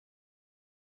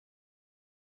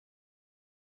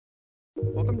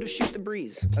Welcome to Shoot the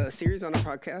Breeze, a series on our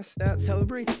podcast that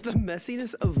celebrates the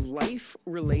messiness of life,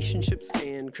 relationships,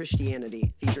 and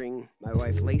Christianity, featuring my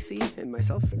wife Lacey and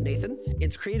myself, Nathan.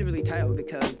 It's creatively titled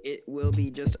because it will be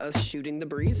just us shooting the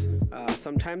breeze,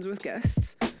 sometimes with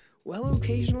guests, while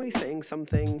occasionally saying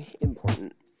something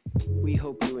important. We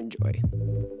hope you enjoy.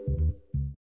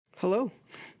 Hello.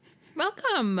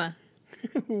 Welcome.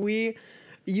 We're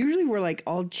like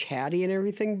all chatty and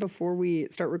everything before we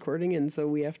start recording, and so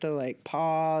we have to like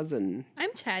pause and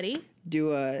I'm chatty.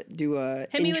 do a Hit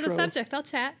intro. me with a subject. I'll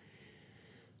chat.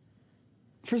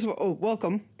 First of all,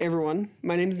 welcome everyone.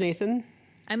 My name's Nathan,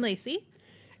 I'm Lacey.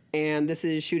 and this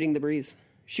is Shooting the Breeze.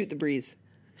 Shoot the breeze.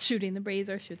 Shooting the breeze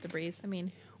or shoot the breeze. I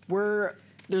mean, There's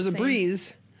a Same.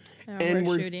 breeze, and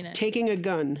we're shooting it. taking a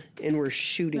gun and we're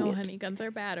shooting No, it. honey, guns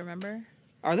are bad. Remember,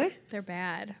 Are they? they're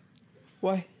bad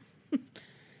Why?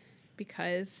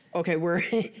 because Okay,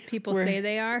 people say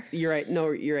they are. You're right. No,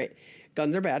 you're right.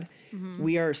 Guns are bad. Mm-hmm.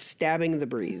 We are stabbing the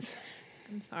breeze.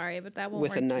 I'm sorry, but that won't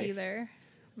With a work knife. either.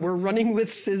 We're running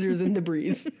with scissors in the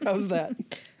breeze. How's that?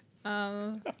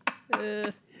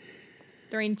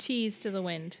 Throwing cheese to the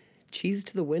wind. Cheese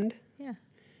to the wind? Yeah.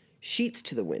 Sheets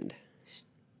to the wind.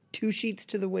 Two sheets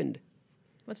to the wind.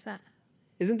 What's that?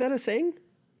 Isn't that a saying?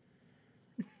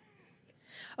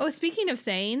 Oh, speaking of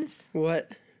sayings,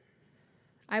 What?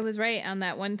 I was right on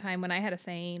that one time when I had a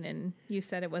saying and you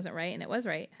said it wasn't right, and it was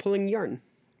right. Pulling yarn.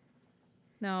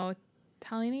 No,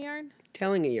 telling a yarn?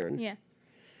 Telling a yarn. Yeah.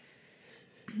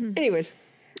 Anyways.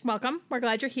 Welcome. We're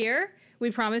glad you're here.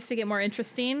 We promised to get more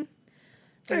interesting.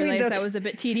 I I mean, realized that that's- was a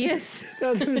bit tedious.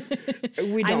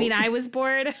 We don't. I mean, I was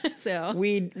bored, so.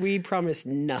 We promise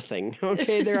nothing.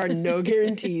 Okay? There are no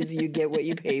guarantees you get what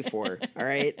you pay for. All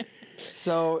right?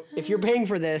 So if you're paying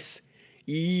for this,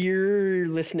 you're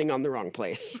listening on the wrong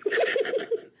place.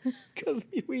 Because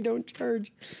we don't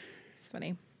charge. It's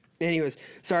funny. Anyways,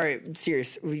 sorry,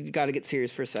 serious. We got to get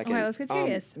serious for a second. Okay, let's get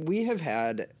serious. We have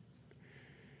had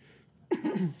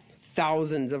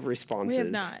thousands of responses. We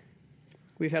have not.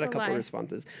 We've had a It's a couple lie.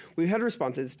 responses. We've had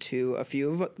responses to a few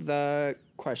of the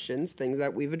questions, things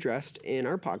that we've addressed in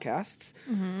our podcasts.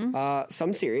 Mm-hmm.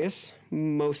 Some serious,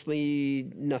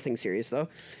 mostly nothing serious though.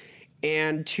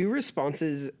 And two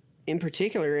responses in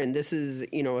particular, and this is,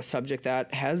 a subject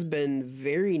that has been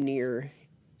very near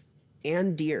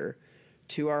and dear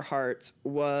to our hearts,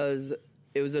 was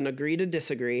an agree to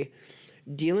disagree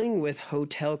dealing with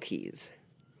hotel keys.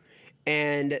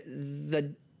 And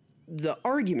the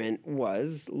argument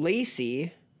was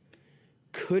Lacey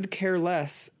could care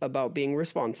less about being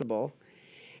responsible,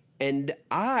 and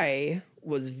I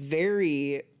was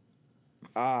very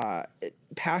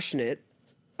passionate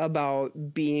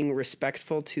about being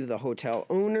respectful to the hotel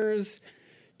owners,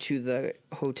 to the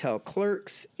hotel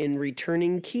clerks in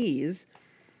returning keys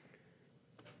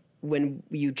when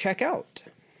you check out.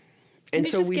 And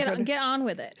You so just we've get on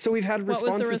with it. so we've had What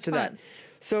was the responses to that. response?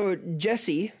 So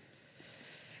Jesse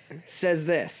says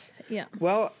this. Yeah.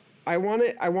 Well, I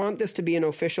want this to be an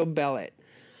official ballot.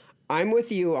 I'm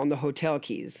with you on the hotel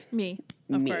keys. Me,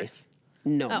 of Me. course.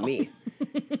 No, me.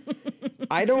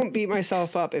 I don't beat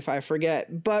myself up if I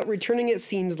forget, but returning it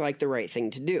seems like the right thing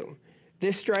to do.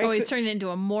 This strikes. Oh, he's turning it into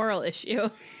a moral issue.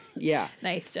 Yeah.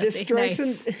 Nice, This Jesse. strikes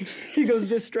Nice. he goes,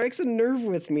 this strikes a nerve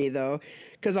with me, though,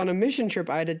 because on a mission trip,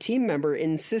 I had a team member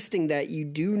insisting that you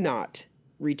do not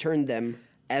return them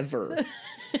ever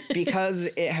because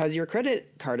it has your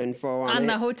credit card info on On it.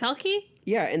 the hotel key?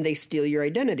 Yeah, and they steal your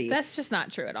identity. That's just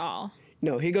not true at all.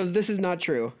 No, he goes, this is not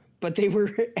true. But they were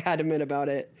adamant about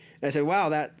it. And I said, wow,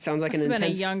 that sounds like It's an been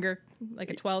intense... a younger, like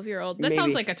a 12-year-old. That Maybe.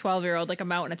 sounds like a 12-year-old, like a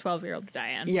mountain, a 12-year-old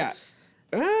Diane. Yeah.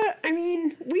 I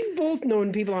mean, we've both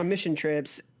known people on mission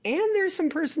trips, and there's some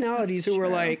personalities who are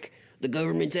true. like, the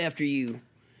government's after you.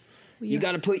 You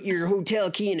got to put your hotel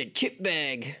key in a chip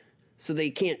bag so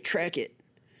they can't track it.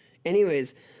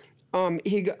 Anyways,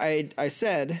 I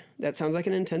said, that sounds like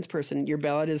an intense person. Your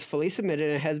ballot is fully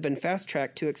submitted and has been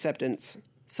fast-tracked to acceptance.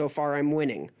 So far, I'm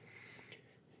winning.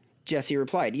 Jesse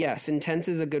replied, yes, intense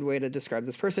is a good way to describe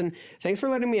this person. Thanks for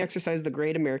letting me exercise the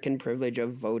great American privilege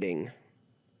of voting.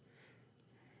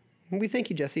 We thank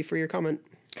you, Jesse, for your comment.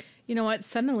 You know what?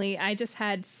 Suddenly, I just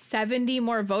had 70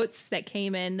 more votes that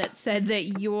came in that said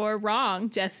that you're wrong,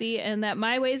 Jesse, and that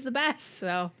my way's the best.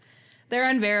 So they're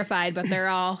unverified, but they're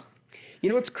all You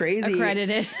know what's crazy?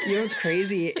 accredited. You know what's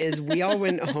crazy is we all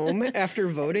went home after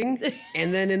voting,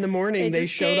 and then in the morning they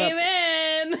just showed up. came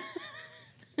in.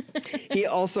 He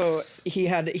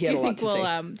had a lot to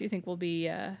say. Do you think we'll be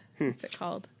what's it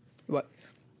called? What?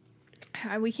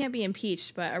 We can't be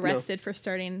impeached, but arrested for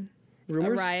starting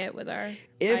Rumors? a riot with our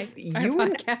If our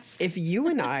podcast. you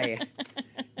and I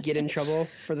get in trouble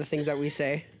for the things that we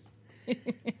say.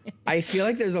 I feel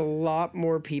like there's a lot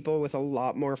more people with a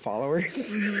lot more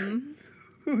followers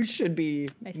who should be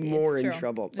more in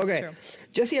trouble. It's okay, true.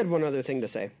 Jesse had one other thing to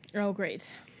say. Oh, great.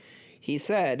 He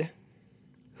said,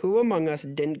 who among us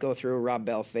didn't go through a Rob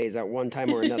Bell phase at one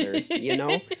time or another, you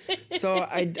know? So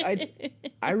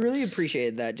I really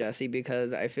appreciated that, Jesse,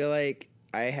 because I feel like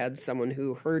I had someone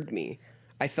who heard me.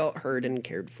 I felt heard and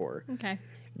cared for. Okay.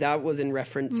 That was in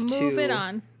reference to... Move it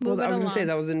on. Move it I was going along. to say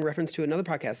that was in reference to another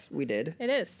podcast we did. It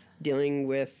is. Dealing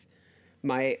with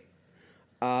my...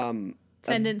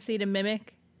 Tendency to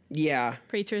mimic Yeah.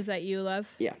 preachers that you love.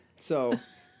 Yeah. So...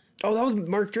 Oh, that was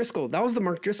Mark Driscoll. That was the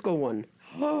Mark Driscoll one.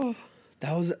 Oh,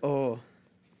 that was... Oh.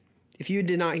 If you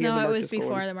did not hear the Mark Driscoll No, it was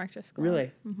before one, the Mark Driscoll.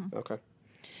 really? Mm-hmm. Okay.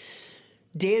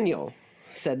 Daniel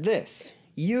said this.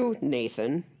 You,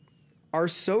 Nathan, are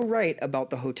so right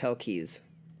about the hotel keys.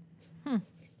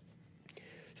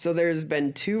 So there's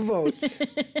been 2 votes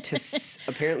to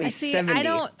apparently 70.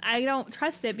 I don't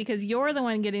trust it because you're the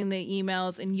one getting the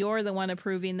emails and you're the one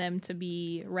approving them to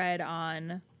be read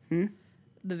on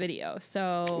the video.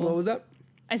 So What was that?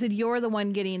 I said you're the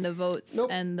one getting the votes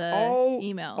Nope. and the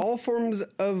emails. All forms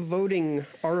of voting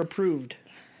are approved.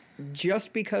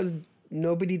 Just because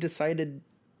nobody decided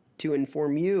to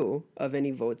inform you of any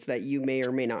votes that you may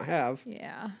or may not have.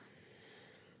 Yeah.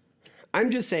 I'm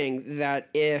just saying that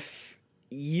if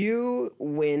you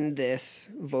win this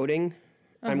voting,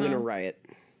 I'm going to riot.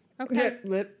 Okay.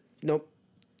 Nope.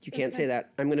 You can't say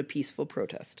that. I'm going to peaceful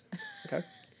protest. Okay?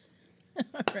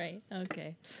 Right.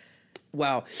 Okay.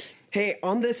 Wow. Hey,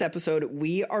 on this episode,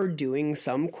 we are doing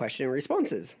some question and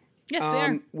responses. Yes, we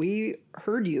are. We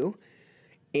heard you,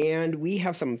 and we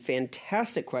have some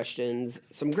fantastic questions,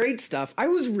 some great stuff. I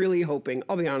was really hoping,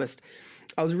 I'll be honest,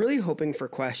 I was really hoping for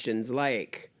questions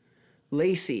like,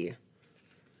 Lacey,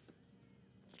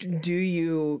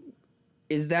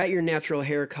 is that your natural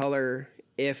hair color?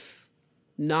 If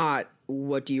not,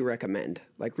 what do you recommend?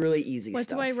 Like really easy What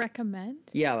stuff. do I recommend?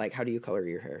 Yeah, like how do you color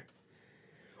your hair?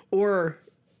 Or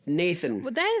Nathan.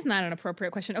 Well, that is not an appropriate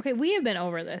question. Okay, we have been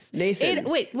over this. Nathan.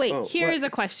 Wait. Oh, Here's what?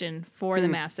 a question for the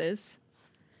masses.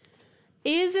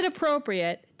 Is it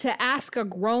appropriate to ask a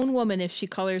grown woman if she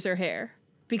colors her hair?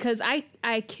 Because I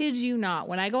kid you not,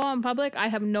 when I go out in public, I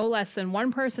have no less than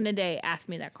one person a day ask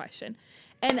me that question.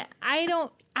 And I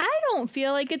don't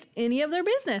feel like it's any of their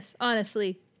business,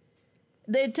 honestly.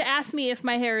 To ask me if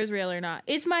my hair is real or not.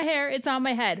 It's my hair, it's on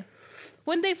my head.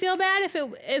 Wouldn't they feel bad if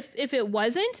it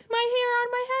wasn't my hair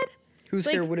on my head? Whose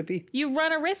hair would it be? You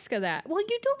run a risk of that. Well,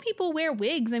 you know people wear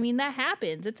wigs. I mean, that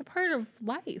happens. It's a part of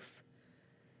life.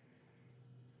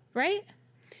 Right?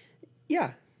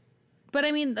 Yeah. But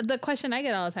I mean, the question I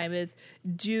get all the time is,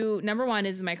 number one,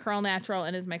 is my curl natural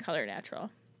and is my color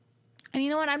natural? And you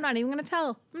know what? I'm not even going to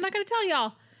tell. I'm not going to tell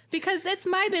y'all. Because it's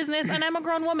my business and I'm a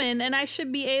grown woman and I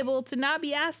should be able to not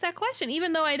be asked that question.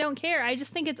 Even though I don't care, I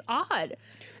just think it's odd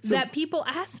that people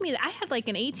ask me that. I had like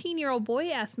an 18-year-old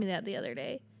boy ask me that the other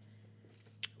day.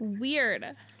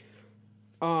 Weird.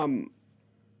 Other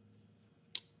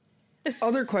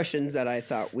questions that I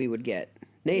thought we would get.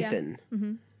 Nathan,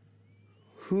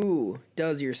 who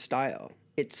does your style?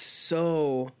 It's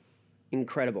so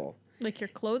incredible. Like your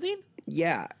clothing?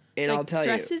 Yeah. And Like I'll tell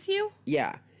dresses you?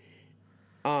 Yeah.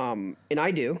 And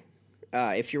I do.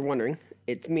 If you're wondering,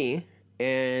 it's me.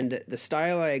 And the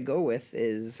style I go with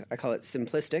is, I call it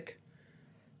simplistic,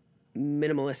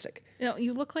 minimalistic. You know,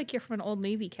 you look like you're from an Old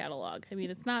Navy catalog. I mean,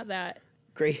 it's not that.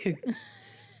 Great.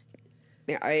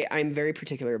 Yeah, I'm very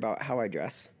particular about how I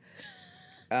dress.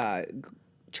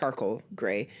 Charcoal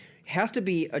gray. It has to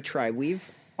be a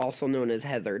tri-weave, also known as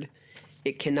heathered.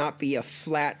 It cannot be a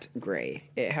flat gray.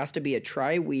 It has to be a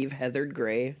tri-weave heathered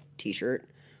gray t-shirt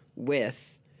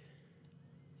with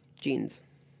jeans.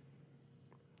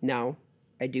 Now,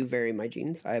 I do vary my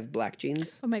jeans. I have black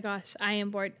jeans. Oh my gosh, I am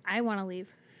bored. I want to leave.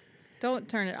 Don't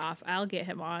turn it off. I'll get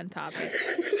him on topic.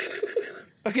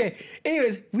 Okay,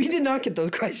 anyways, we did not get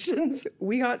those questions.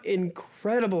 We got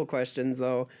incredible questions,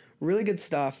 though. Really good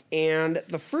stuff. And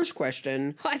the first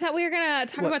question... Well, I thought we were going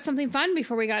to talk about something fun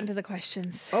before we got into the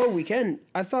questions. Oh, we can.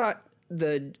 I thought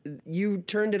you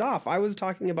turned it off. I was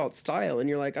talking about style, and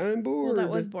you're like, I'm bored. Well,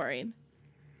 that was boring.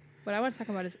 What I want to talk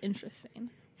about is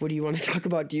interesting. What do you want to talk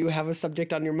about? Do you have a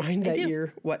subject on your mind that do.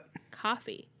 you're... What?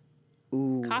 Coffee.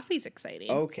 Ooh. Coffee's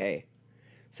exciting. Okay.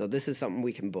 So this is something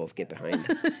we can both get behind.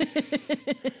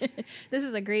 This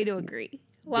is agree to agree.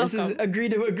 Welcome. This is agree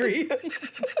to agree.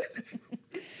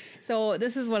 So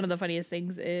this is one of the funniest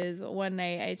things is one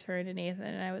night I turned to Nathan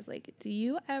and I was like, do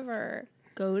you ever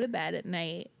go to bed at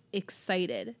night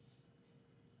excited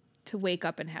to wake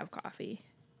up and have coffee?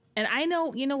 And I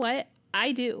know, you know what?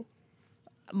 I do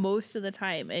most of the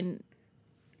time, and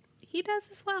he does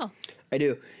as well. I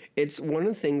do. It's one of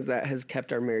the things that has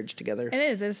kept our marriage together. It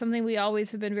is. It's something we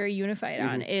always have been very unified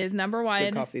on. Is number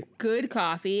one, good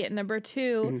coffee, and number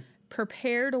two,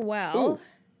 prepared well. Ooh.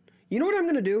 You know what I'm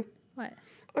going to do? What?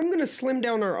 I'm going to slim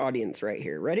down our audience right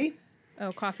here. Ready?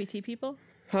 Oh, coffee tea people?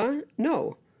 Huh?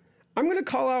 No. I'm going to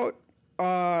call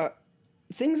out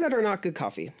things that are not good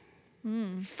coffee.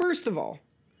 First of all,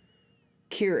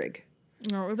 Keurig.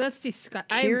 No, that's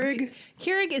disgusting. Keurig?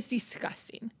 Keurig is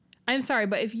disgusting. I'm sorry,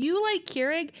 but if you like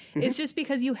Keurig, it's just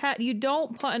because you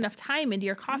don't put enough time into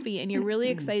your coffee, and you're really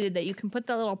excited that you can put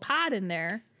the little pod in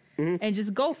there and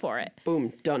just go for it.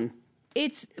 Boom, done.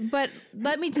 But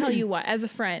let me tell you what, as a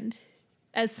friend,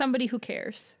 as somebody who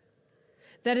cares,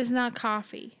 that is not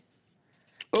coffee.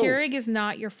 Oh. Keurig is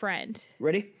not your friend.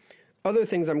 Ready? Other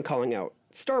things I'm calling out.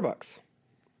 Starbucks.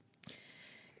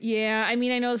 Yeah, I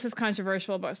mean, I know this is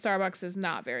controversial, but Starbucks is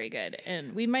not very good.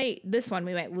 And we might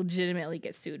legitimately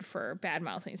get sued for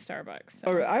bad-mouthing Starbucks. So.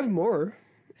 Oh, I have more.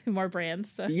 More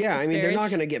brands to Yeah, I mean, they're not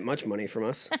disparage. going to get much money from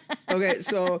us. Okay,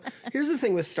 so here's the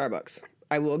thing with Starbucks.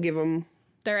 I will give them...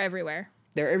 They're everywhere.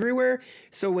 They're everywhere.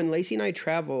 So when Lacey and I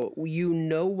travel, you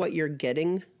know what you're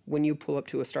getting when you pull up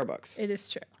to a Starbucks. It is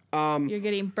true. You're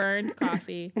getting burned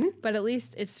coffee, but at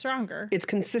least it's stronger. It's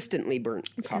consistently burnt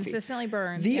coffee. Consistently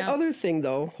burned. The yeah. other thing,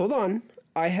 though, hold on.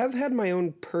 I have had my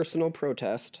own personal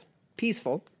protest,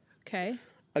 peaceful, Okay.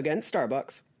 against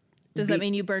Starbucks. Does that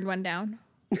mean you burned one down?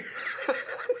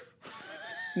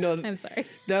 No, I'm sorry.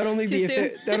 that'd only Too be soon?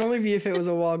 if it was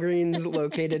a Walgreens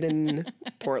located in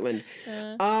Portland.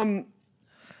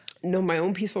 No, my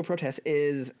own peaceful protest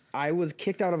is I was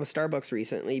kicked out of a Starbucks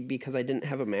recently because I didn't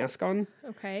have a mask on.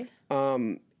 Okay.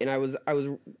 And I was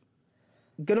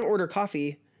gonna order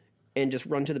coffee and just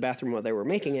run to the bathroom while they were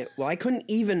making it. Well, I couldn't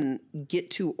even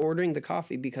get to ordering the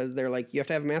coffee because they're like, you have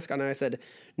to have a mask on. And I said,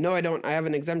 no, I don't. I have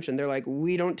an exemption. They're like,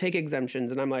 we don't take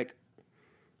exemptions. And I'm like,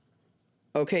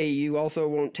 okay, you also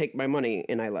won't take my money.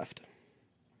 And I left.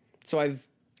 So I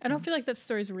don't feel like that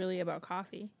story's really about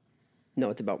coffee. No,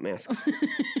 it's about masks.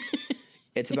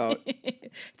 It's about...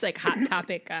 It's like Hot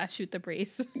Topic, shoot the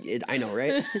breeze. I know,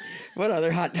 right? What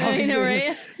other hot topics? I know,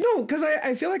 right? No, because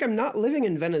I feel like I'm not living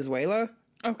in Venezuela.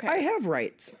 Okay. I have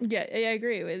rights. Yeah, I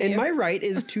agree with And you. my right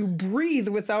is to breathe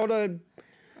without a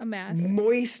mask.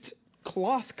 moist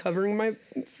cloth covering my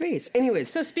face. Anyways.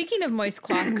 So speaking of moist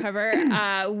cloth cover,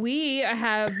 we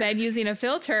have been using a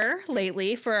filter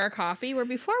lately for our coffee, where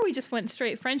before we just went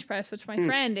straight French press, which my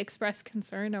friend expressed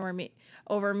concern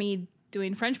over me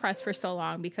doing French press for so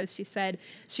long, because she said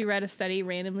she read a study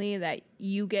randomly that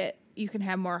you can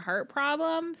have more heart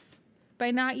problems by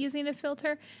not using a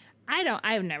filter.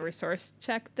 I've never source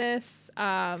checked this.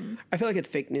 I feel like it's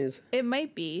fake news. It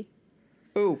might be.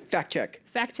 Oh, fact check.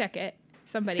 Fact check it.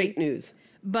 Somebody. Fake news.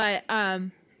 But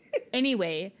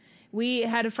anyway, we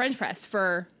had a French press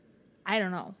for, I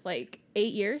don't know, like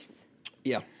 8 years.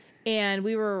 Yeah. And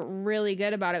we were really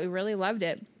good about it. We really loved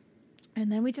it. And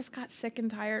then we just got sick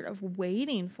and tired of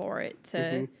waiting for it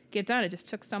to get done. It just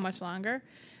took so much longer.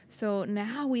 So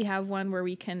now we have one where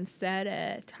we can set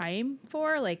a time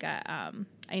for, like I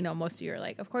know most of you are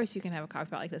like, of course you can have a coffee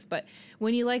pot like this, but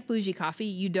when you like bougie coffee,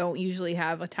 you don't usually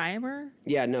have a timer.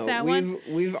 Yeah, no, set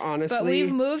we've honestly... But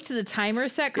we've moved to the timer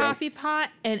set coffee pot,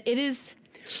 and it has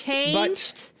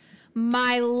changed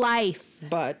my life.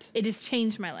 But... It has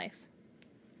changed my life.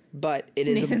 But it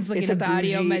is Nathan's looking it's at a the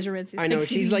audio bougie- measurements. I know,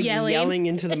 she's like yelling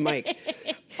into the mic.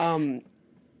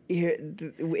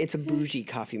 It's a bougie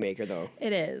coffee maker, though.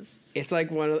 It is. It's like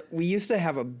we used to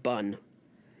have a bun.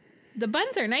 The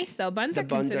buns are nice, though. Buns are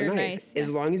considered nice. As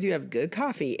long as you have good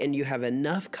coffee and you have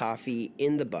enough coffee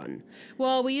in the bun.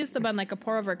 Well, we used the bun like a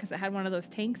pour over because it had one of those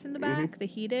tanks in the back, the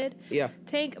heated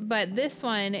tank. But this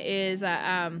one is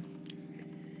OXO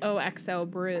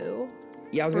brew.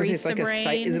 Yeah, I was going to say, it's Barista like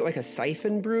brain. is it like a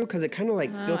siphon brew? Because it kind of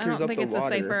like filters I don't up think the it's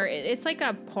water. a cipher. It's like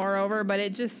a pour over, but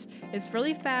it's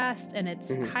really fast and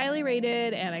it's highly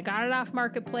rated. And I got it off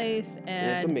Marketplace,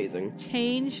 and It's amazing.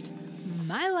 changed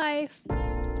my life.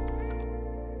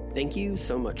 Thank you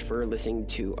so much for listening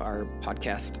to our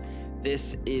podcast.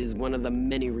 This is one of the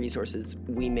many resources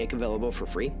we make available for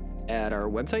free at our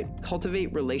website,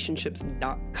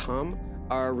 cultivaterelationships.com.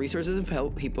 Our resources have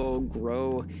helped people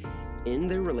grow in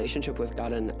their relationship with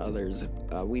God and others.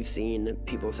 We've seen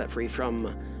people set free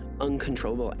from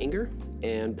uncontrollable anger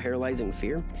and paralyzing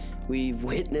fear. We've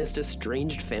witnessed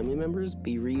estranged family members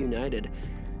be reunited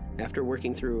after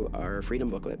working through our freedom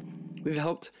booklet. We've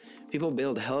helped people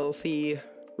build healthy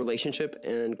relationship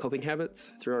and coping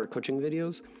habits through our coaching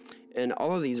videos. And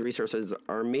all of these resources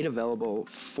are made available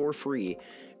for free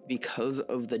because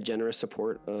of the generous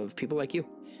support of people like you.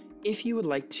 If you would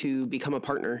like to become a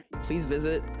partner, please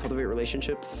visit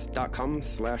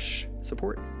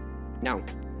cultivaterelationships.com/support. Now,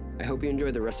 I hope you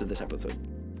enjoy the rest of this episode.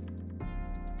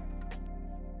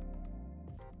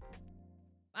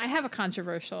 I have a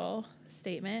controversial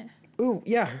statement. Ooh,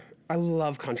 yeah. I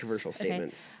love controversial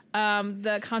statements.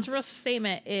 The controversial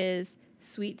statement is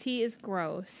sweet tea is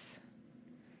gross.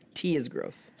 Tea is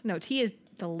gross. No, tea is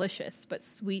delicious, but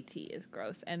sweet tea is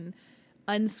gross. And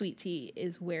unsweet tea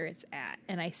is where it's at.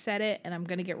 And I said it, and I'm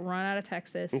going to get run out of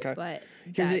Texas, but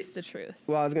that's the truth.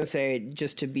 Well, I was going to say,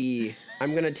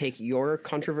 I'm going to take your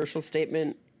controversial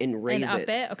statement and raise and up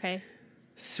it. Okay.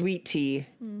 Sweet tea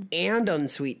and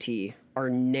unsweet tea are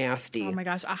nasty. Oh my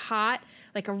gosh, a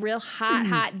real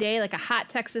hot day, like a hot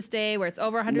Texas day where it's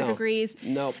over 100 degrees.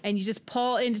 Nope. And you just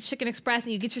pull into Chicken Express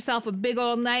and you get yourself a big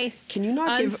old nice Can you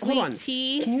not give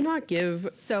tea. Can you not give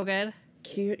so good?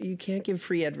 You can't give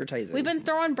free advertising. We've been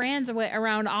throwing brands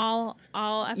around all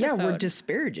episode. Yeah, we're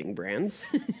disparaging brands.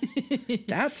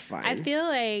 That's fine. I feel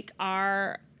like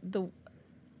our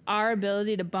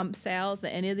ability to bump sales at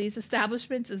any of these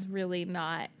establishments is really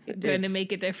not going to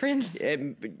make a difference.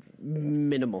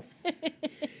 Minimal.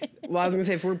 Well, I was going to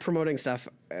say, if we're promoting stuff,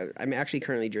 I'm actually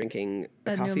currently drinking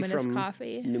a coffee Numinous from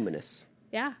coffee. Numinous.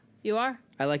 Yeah, you are.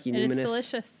 I like you, and Numinous. It's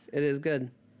delicious. It is good.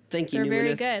 Thank you, They're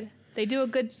Numinous. very good. They do a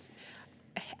good...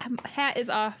 Hat is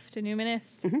off to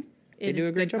Numinous. Mm-hmm. It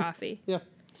is good coffee. Yeah.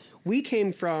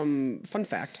 Fun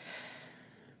fact,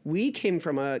 we came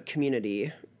from a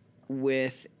community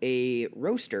with a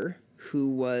roaster who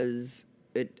was,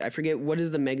 I forget, what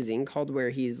is the magazine called where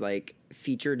he's like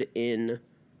featured in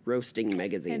roasting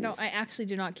magazines? I actually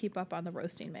do not keep up on the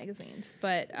roasting magazines,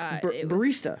 but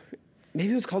Barista.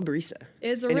 Maybe it was called Barista.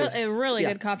 It's a really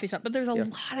good coffee shop, but there's a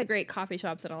lot of great coffee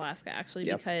shops in Alaska actually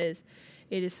because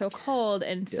it is so cold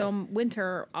and so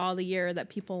winter all the year that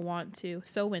people want to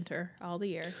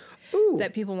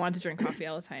that people want to drink coffee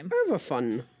all the time. I have a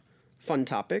fun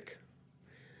topic.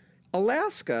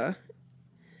 Alaska,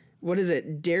 what is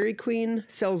it? Dairy Queen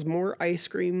sells more ice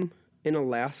cream in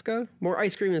Alaska. More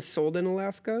ice cream is sold in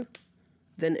Alaska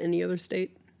than any other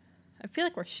state. I feel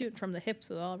like we're shooting from the hips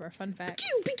with all of our fun facts.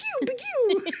 Pew.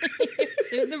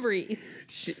 Shooting the breeze.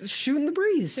 Shooting the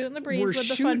breeze. Shooting the breeze with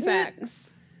the fun facts.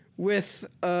 With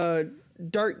a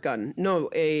dart gun. No,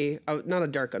 not a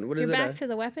dart gun. What is it? You're back to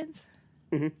the weapons?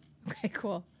 Mm-hmm. Okay,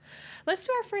 cool. Let's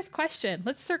do our first question.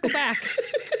 Let's circle back.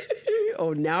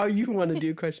 Oh, now you want to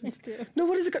do questions? I do. No,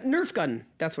 what is it? Nerf gun.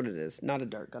 That's what it is, not a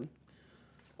dart gun.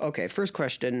 Okay, first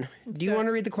question. Do you want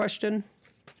to read the question?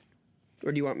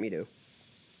 Or do you want me to?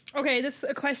 Okay, this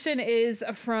question is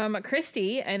from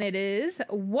Christy, and it is,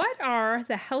 what are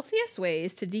the healthiest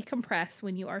ways to decompress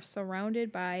when you are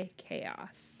surrounded by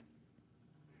chaos?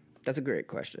 That's a great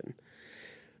question.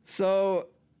 So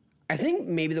I think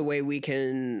maybe the way we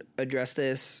can address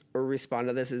this or respond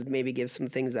to this is maybe give some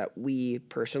things that we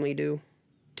personally do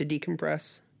to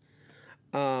decompress.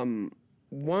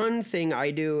 One thing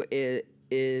I do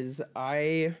is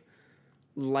I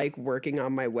like working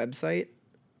on my website,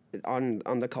 on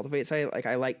the Cultivate site. Like,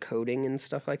 I like coding and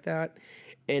stuff like that.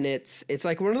 And it's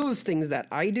like one of those things that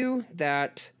I do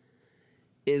that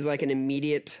is like an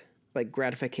immediate like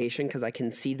gratification because I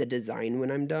can see the design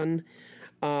when I'm done.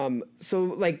 So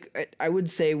like I would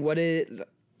say, what is,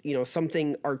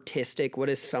 something artistic, what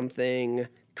is something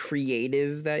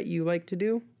creative that you like to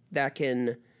do that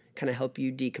can kind of help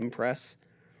you decompress?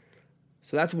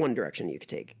 So that's one direction you could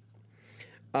take.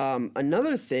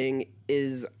 Another thing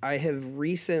is I have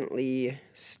recently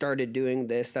started doing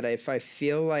this that if I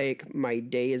feel like my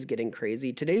day is getting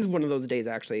crazy. Today's one of those days,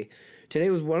 actually. Today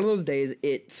was one of those days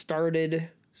it started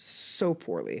so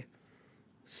poorly.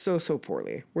 So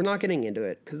poorly. We're not getting into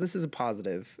it because this is a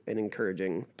positive and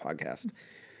encouraging podcast.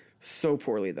 So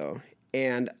poorly, though.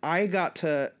 And I got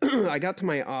to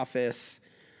my office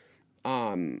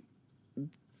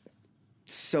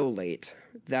so late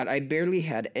that I barely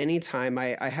had any time.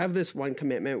 I have this one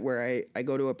commitment where I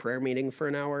go to a prayer meeting for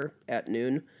an hour at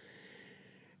noon.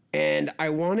 And I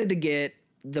wanted to get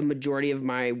the majority of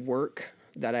my work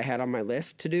that I had on my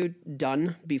list to do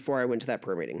done before I went to that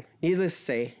prayer meeting. Needless to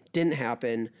say, didn't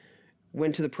happen.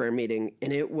 Went to the prayer meeting,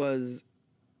 and it was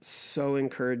so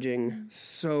encouraging,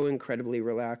 so incredibly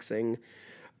relaxing.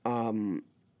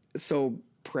 So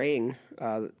praying,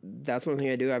 that's one thing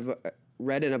I do. I've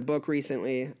read in a book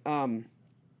recently. I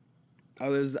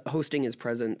was hosting His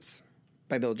Presence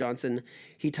by Bill Johnson.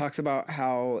 He talks about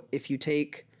how if you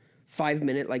take 5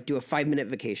 minute, like do a 5 minute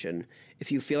vacation,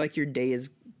 if you feel like your day is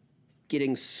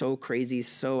getting so crazy,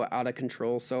 so out of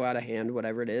control, so out of hand,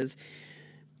 whatever it is,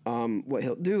 what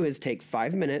he'll do is take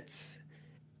 5 minutes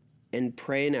and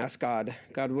pray and ask God,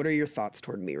 what are your thoughts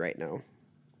toward me right now?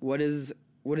 What is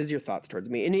your thoughts towards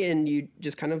me? And you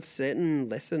just kind of sit and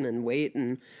listen and wait,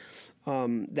 and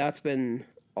that's been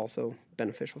also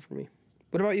beneficial for me.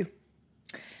 What about you?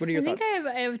 What are your thoughts? I think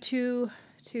I have two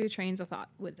trains of thought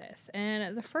with this.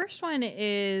 And the first one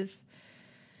is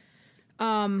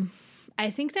I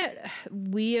think that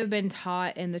we have been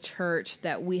taught in the church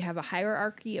that we have a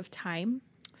hierarchy of time.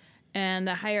 And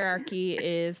the hierarchy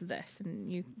is this,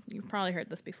 and you probably heard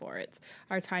this before. It's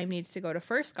our time needs to go to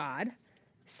first God,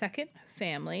 second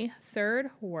family, third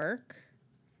work,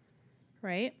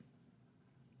 right?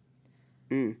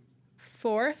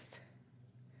 Fourth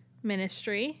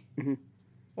ministry,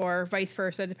 or vice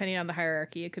versa, depending on the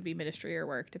hierarchy. It could be ministry or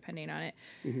work, depending on it.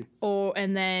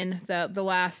 And then the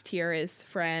last tier is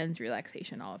friends,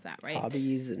 relaxation, all of that, right?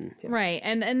 Hobbies and right,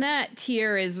 and that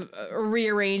tier is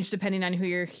rearranged depending on who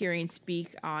you're hearing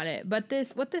speak on it. But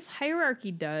what this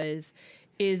hierarchy does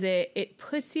is it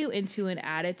puts you into an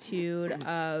attitude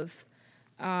of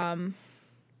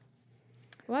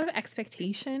a lot of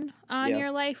expectation on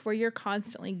your life, where you're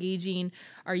constantly gauging,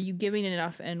 are you giving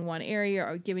enough in one area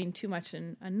or giving too much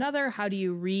in another? How do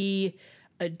you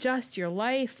readjust your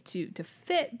life to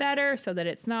fit better so that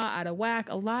it's not out of whack?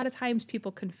 A lot of times people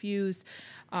confuse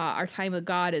our time with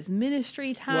God as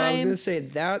ministry time. Well, I was going to say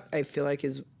that I feel like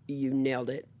you nailed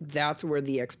it. That's where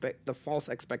the false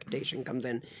expectation comes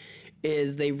in,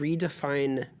 is they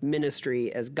redefine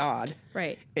ministry as God.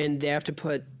 Right. And they have to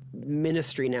put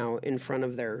ministry now in front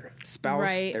of their spouse,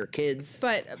 their kids.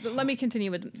 But let me continue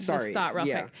with this thought real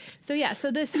quick. So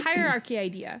this hierarchy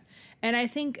idea, and I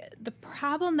think the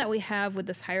problem that we have with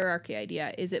this hierarchy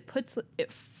idea is it puts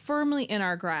it firmly in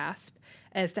our grasp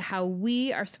as to how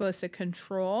we are supposed to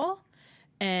control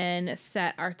and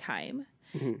set our time.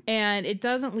 And it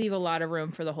doesn't leave a lot of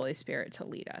room for the Holy Spirit to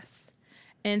lead us.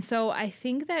 And so I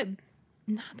think that,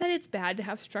 not that it's bad to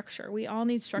have structure. We all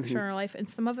need structure in our life, and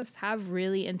some of us have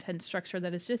really intense structure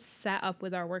that is just set up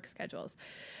with our work schedules.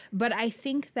 But I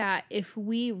think that if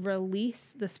we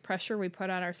release this pressure we put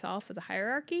on ourselves with the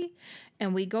hierarchy,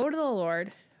 and we go to the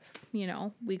Lord,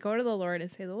 we go to the Lord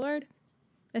and say, the Lord,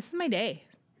 this is my day.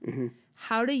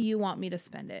 How do you want me to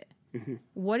spend it?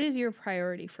 What is your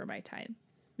priority for my time?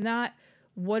 Not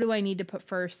what do I need to put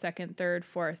first, second, third,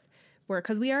 fourth.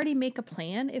 Because we already make a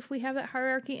plan if we have that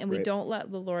hierarchy, and we don't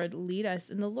let the Lord lead us.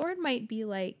 And the Lord might be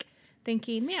like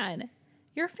thinking, man,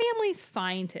 your family's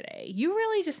fine today. You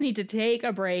really just need to take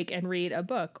a break and read a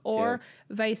book, or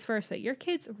vice versa. Your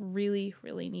kids really,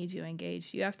 really need you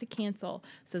engaged. You have to cancel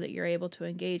so that you're able to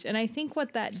engage. And I think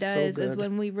what that does is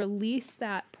when we release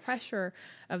that pressure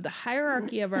of the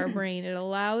hierarchy of our brain, it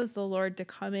allows the Lord to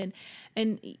come in.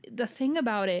 And the thing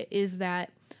about it is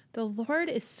that the Lord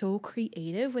is so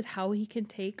creative with how he can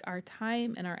take our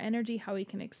time and our energy, how he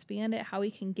can expand it, how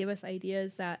he can give us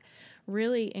ideas that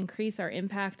really increase our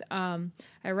impact. I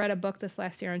read a book this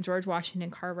last year on George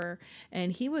Washington Carver,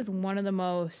 and he was one of the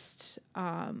most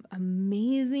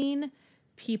amazing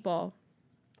people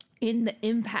in the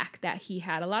impact that he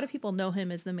had. A lot of people know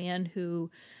him as the man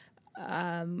who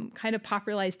kind of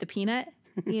popularized the peanut,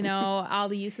 all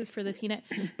the uses for the peanut.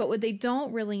 But what they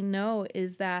don't really know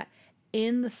is that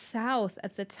in the South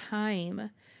at the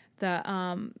time,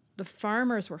 the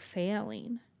farmers were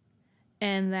failing,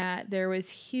 and that there was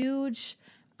huge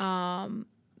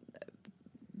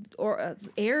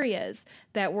areas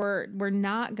that were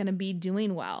not going to be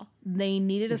doing well. They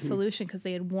needed a solution because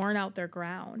they had worn out their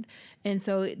ground. And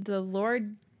so the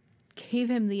Lord gave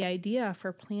him the idea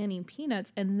for planting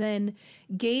peanuts, and then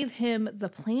gave him the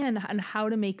plan on how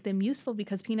to make them useful,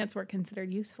 because peanuts weren't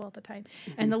considered useful at the time.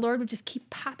 And the Lord would just keep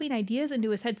popping ideas into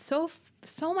his head, so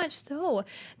much so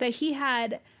that he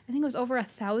had, I think it was over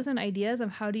 1,000 ideas of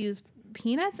how to use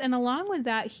peanuts. And along with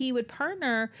that, he would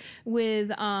partner with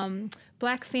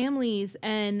Black families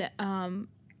and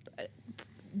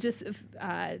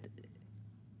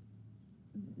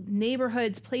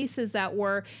neighborhoods, places that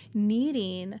were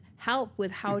needing help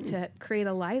with how to create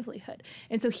a livelihood.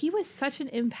 And so he was such an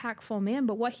impactful man.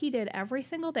 But what he did every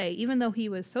single day, even though he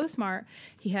was so smart,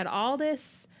 he had all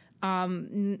this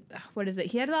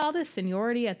he had all this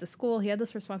seniority at the school, he had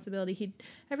this responsibility.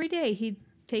 Every day he'd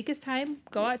take his time,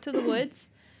 go out to the woods,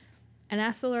 and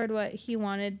ask the Lord what he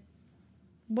wanted.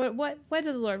 What did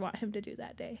the Lord want him to do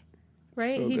that day?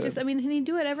 Right? So he'd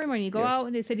do it every morning. He'd go out,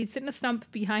 and they said he'd sit in a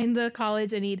stump behind the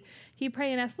college, and he'd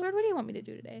pray and ask, Lord, what do you want me to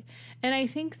do today? And I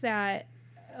think that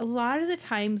a lot of the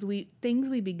times things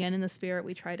we begin in the spirit,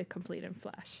 we try to complete in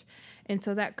flesh. And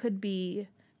so that could be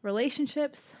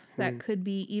relationships, that could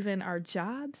be even our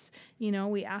jobs.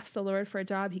 We ask the Lord for a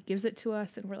job, he gives it to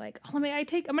us, and we're like, I'm going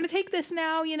to take this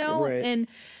now, Right. And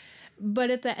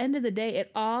But at the end of the day, it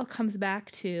all comes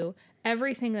back to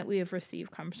everything that we have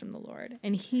received comes from the Lord.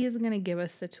 And he is going to give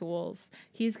us the tools.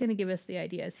 He's going to give us the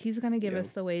ideas. He's going to give us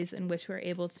the ways in which we're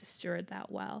able to steward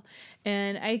that well.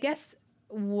 And I guess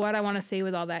what I want to say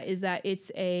with all that is that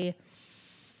I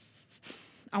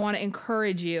want to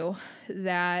encourage you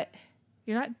that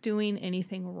you're not doing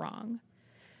anything wrong.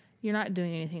 You're not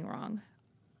doing anything wrong.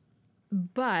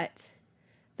 But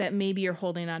that maybe you're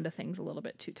holding on to things a little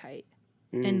bit too tight.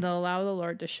 And they'll allow the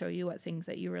Lord to show you what things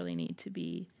that you really need to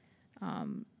be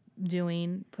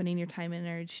doing, putting your time and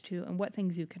energy to, and what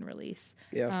things you can release.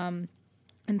 Yeah.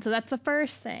 And so that's the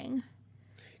first thing.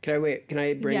 Can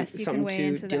I bring Yes, you can something weigh to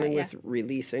into that, dealing yeah. with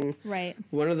releasing? Right.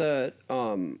 One of the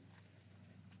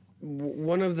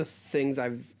things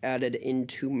I've added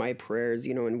into my prayers,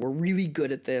 and we're really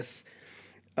good at this.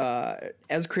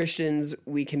 As Christians,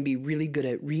 we can be really good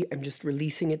at I'm just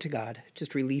releasing it to God,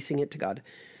 just releasing it to God.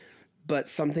 But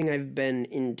something I've been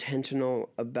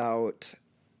intentional about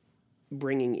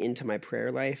bringing into my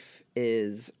prayer life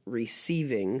is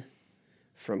receiving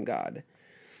from God.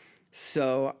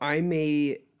 So I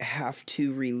may have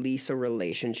to release a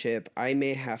relationship. I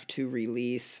may have to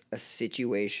release a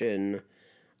situation,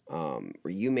 or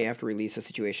you may have to release a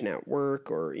situation at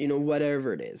work, or,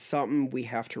 whatever it is, something we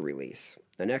have to release,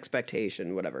 an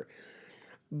expectation, whatever.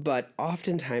 But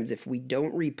oftentimes, if we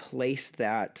don't replace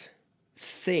that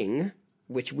thing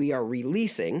which we are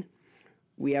releasing,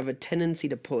 we have a tendency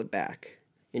to pull it back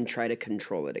and try to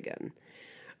control it again.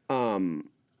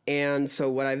 And so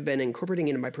what I've been incorporating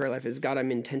into my prayer life is, God,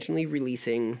 I'm intentionally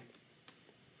releasing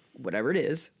whatever it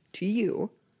is to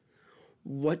you.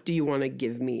 What do you want to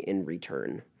give me in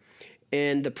return?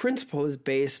 And the principle is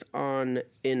based on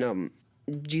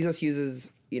Jesus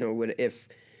uses,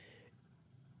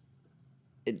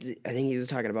 I think he was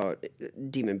talking about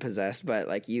demon possessed, but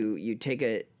like you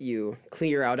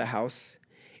clear out a house,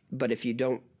 but if you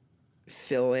don't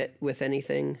fill it with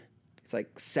anything, it's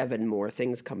like 7 more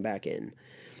things come back in.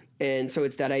 And so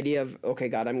it's that idea of, okay,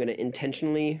 God, I'm going to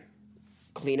intentionally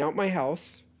clean out my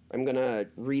house. I'm going to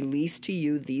release to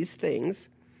you these things.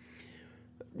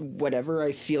 Whatever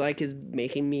I feel like is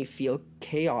making me feel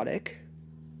chaotic.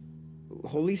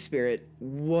 Holy Spirit,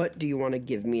 what do you want to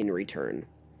give me in return?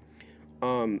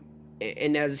 And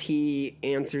as he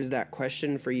answers that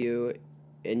question for you,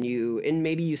 and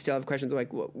maybe you still have questions like,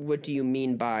 what do you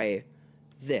mean by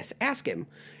this? Ask him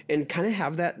and kind of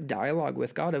have that dialogue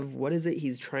with God of what is it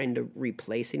he's trying to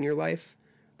replace in your life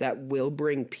that will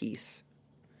bring peace,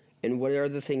 and what are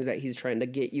the things that he's trying to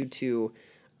get you to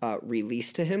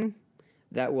release to him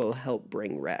that will help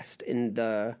bring rest.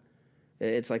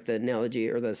 It's like the analogy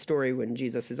or the story when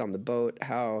Jesus is on the boat,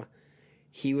 how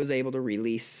he was able to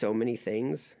release so many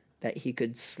things that he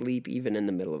could sleep even in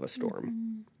the middle of a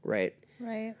storm, right?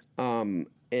 Right.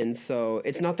 And so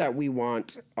it's not that we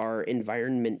want our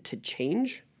environment to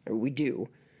change. We do.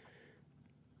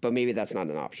 But maybe that's not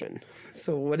an option.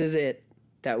 So what is it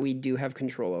that we do have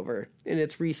control over? And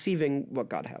it's receiving what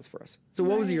God has for us. So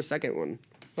what was your second one?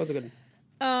 That was a good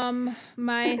one.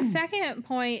 My second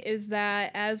point is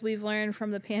that as we've learned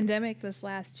from the pandemic this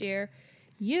last year,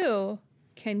 you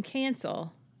can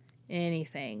cancel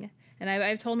anything. And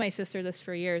I've told my sister this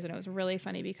for years, and it was really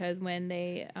funny because when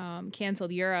they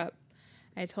canceled Europe,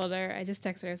 I told her, I just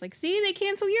texted her, I was like, see, they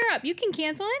canceled Europe. You can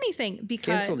cancel anything.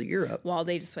 Because canceled Europe? Well,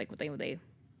 they just they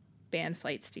banned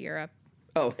flights to Europe.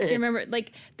 Oh. Do you remember?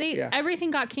 Like,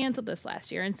 everything got canceled this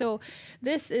last year. And so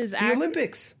this is... The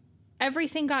Olympics.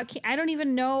 Everything got... I don't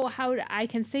even know how I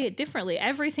can say it differently.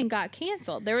 Everything got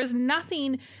canceled. There was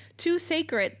nothing too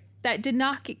sacred that did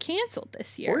not get canceled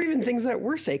this year. Or even things that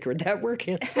were sacred that were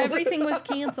canceled. Everything was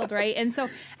canceled, right? And so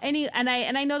I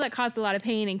know that caused a lot of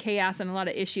pain and chaos and a lot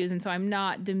of issues, and so I'm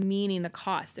not demeaning the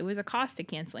cost. It was a cost to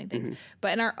canceling things. Mm-hmm.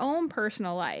 But in our own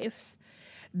personal lives,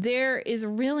 there is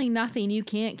really nothing you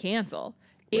can't cancel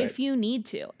if you need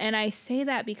to. And I say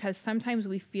that because sometimes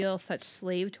we feel such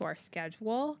slave to our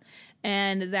schedule,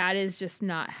 and that is just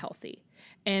not healthy.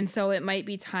 And so it might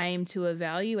be time to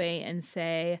evaluate and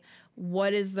say,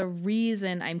 what is the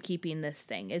reason I'm keeping this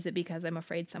thing? Is it because I'm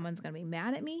afraid someone's going to be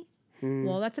mad at me?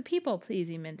 Well, that's a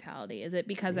people-pleasing mentality. Is it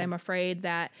because I'm afraid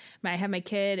that I have my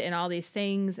kid and all these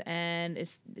things and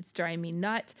it's driving me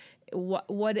nuts?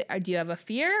 What do you have a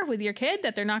fear with your kid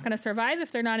that they're not going to survive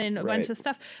if they're not in a bunch of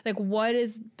stuff? Like, what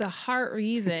is the heart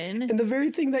reason? And the very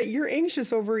thing that you're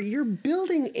anxious over, you're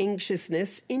building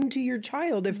anxiousness into your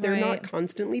child if they're not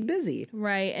constantly busy.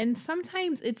 Right. And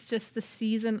sometimes it's just the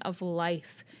season of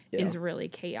life is really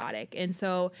chaotic. And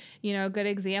so, a good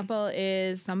example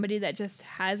is somebody that just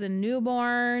has a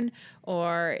newborn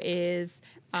or is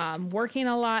working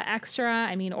a lot extra.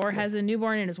 I mean, or has a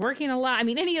newborn and is working a lot. I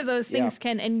mean, any of those things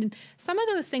can, and some of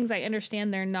those things I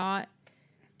understand they're not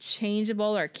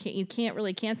changeable or you can't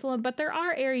really cancel them, but there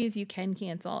are areas you can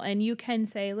cancel and you can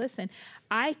say, listen,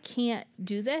 I can't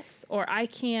do this or I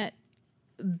can't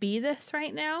be this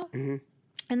right now. Mm-hmm.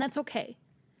 And that's okay.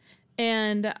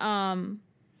 And,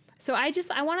 so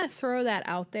I want to throw that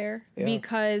out there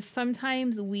because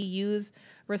sometimes we use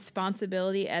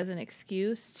responsibility as an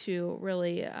excuse to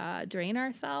really drain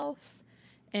ourselves.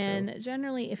 And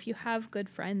generally, if you have good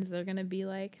friends, they're going to be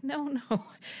like, no,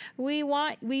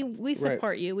 we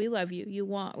support you. We love you.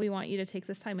 We want you to take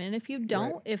this time. And if you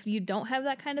don't have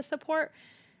that kind of support,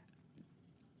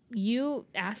 you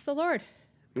ask the Lord,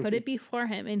 put it before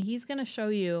him, and he's going to show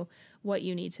you what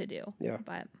you need to do. Yeah.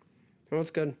 But well, that's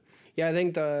good. Yeah, I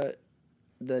think the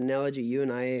analogy you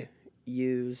and I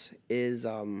use is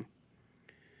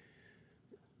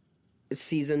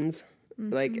seasons.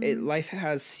 Mm-hmm. Like life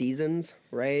has seasons,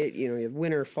 right? You know, you have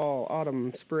winter, fall,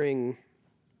 autumn, spring,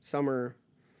 summer.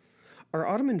 Are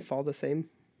autumn and fall the same?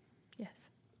 Yes.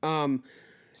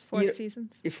 There's 4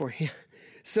 seasons. 4, yeah.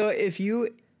 So if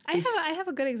you, I have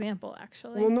a good example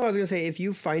actually. Well, no, I was gonna say if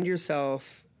you find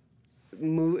yourself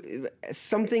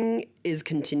something is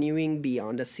continuing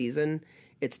beyond a season,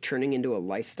 it's turning into a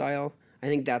lifestyle. I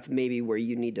think that's maybe where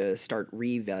you need to start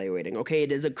reevaluating. Okay,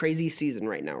 it is a crazy season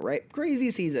right now, right?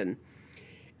 Crazy season.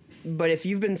 But if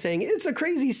you've been saying it's a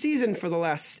crazy season for the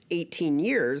last 18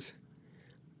 years,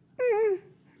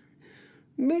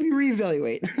 maybe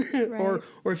reevaluate. Right.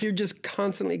 Or if you're just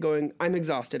constantly going, I'm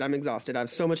exhausted, I have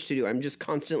so much to do, I'm just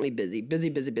constantly busy.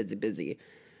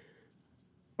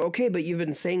 Okay, but you've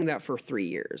been saying that for 3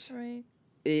 years. Right.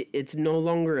 It's no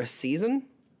longer a season.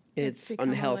 It's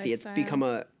unhealthy. It's become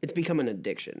an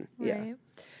addiction. Right. Yeah.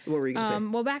 What were you going to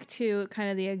say? Well, back to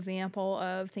kind of the example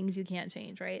of things you can't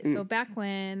change, right? So back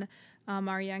when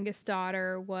our youngest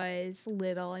daughter was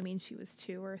little, I mean, she was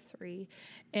 2 or 3,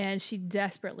 and she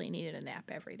desperately needed a nap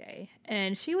every day.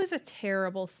 And she was a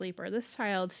terrible sleeper. This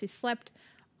child, she slept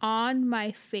on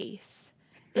my face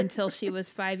until she was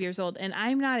 5 years old. And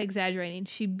I'm not exaggerating.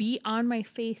 She'd be on my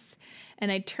face,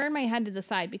 and I'd turn my head to the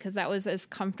side because that was as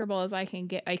comfortable as I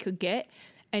could get.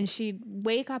 And she'd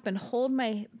wake up and hold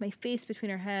my face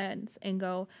between her hands and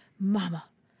go, Mama,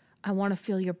 I want to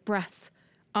feel your breath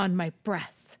on my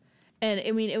breath. And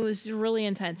I mean, it was really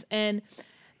intense. And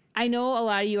I know a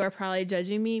lot of you are probably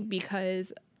judging me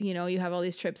because, you know, you have all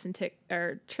these tricks and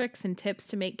tips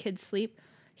to make kids sleep.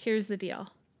 Here's the deal.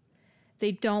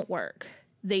 They don't work.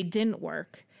 They didn't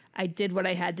work. I did what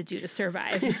I had to do to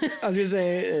survive. I was going to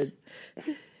say,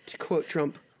 to quote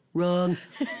Trump, wrong.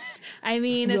 I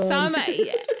mean,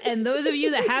 and those of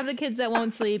you that have the kids that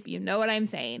won't sleep, you know what I'm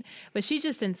saying. But she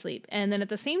just didn't sleep. And then at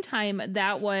the same time,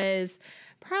 that was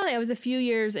I was a few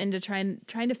years into trying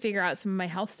to figure out some of my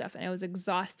health stuff, and I was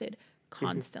exhausted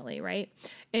constantly, right?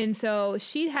 And so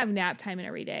she'd have nap time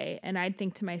every day, and I'd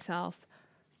think to myself,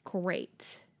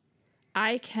 great.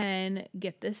 I can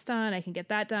get this done. I can get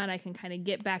that done. I can kind of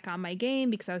get back on my game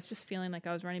because I was just feeling like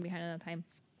I was running behind all the time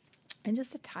and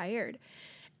just tired.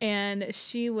 And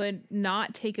she would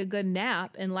not take a good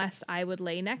nap unless I would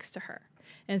lay next to her.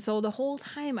 And so the whole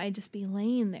time I'd just be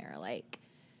laying there like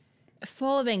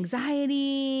full of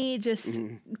anxiety, just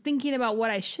thinking about what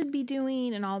I should be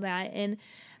doing and all that. And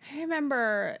I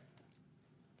remember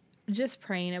just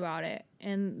praying about it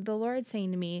and the Lord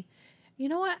saying to me, you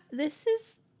know what?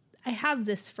 I have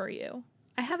this for you.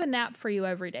 I have a nap for you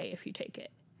every day if you take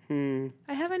it.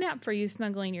 I have a nap for you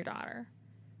snuggling your daughter.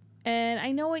 And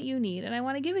I know what you need, and I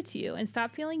want to give it to you. And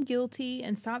stop feeling guilty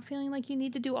and stop feeling like you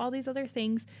need to do all these other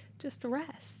things. Just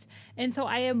rest. And so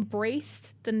I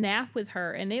embraced the nap with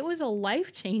her, and it was a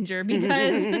life changer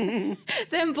because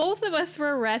then both of us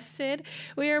were rested.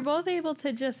 We were both able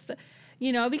to just,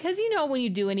 because when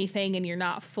you do anything and you're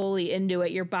not fully into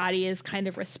it, your body is kind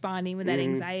of responding with that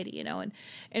anxiety,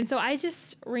 And so I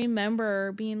just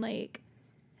remember being like,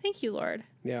 thank you, Lord.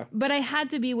 Yeah. But I had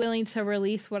to be willing to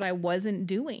release what I wasn't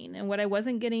doing and what I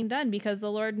wasn't getting done because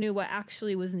the Lord knew what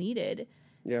actually was needed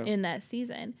in that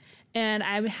season. And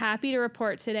I'm happy to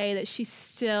report today that she's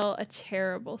still a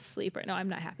terrible sleeper. No, I'm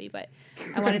not happy, but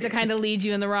I wanted to kind of lead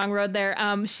you in the wrong road there.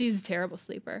 She's a terrible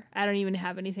sleeper. I don't even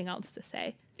have anything else to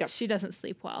say. Yep. She doesn't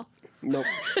sleep well. Nope.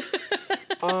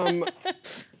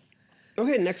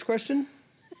 Okay, next question.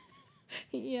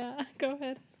 Yeah, go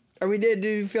ahead. Do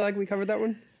you feel like we covered that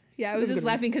one? Yeah, I was just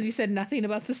laughing because you said nothing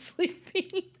about the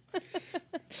sleeping.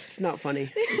 It's not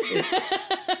funny.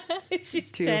 She's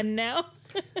 10 now.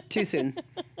 Too soon.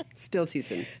 Still too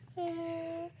soon.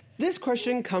 This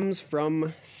question comes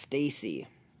from Stacy.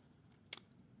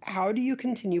 how do you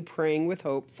continue praying with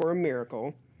hope for a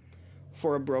miracle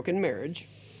for a broken marriage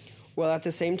while at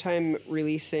the same time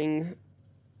releasing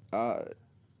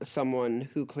someone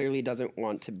who clearly doesn't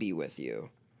want to be with you?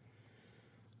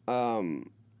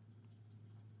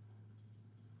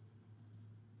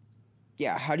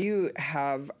 Yeah, how do you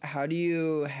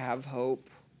have hope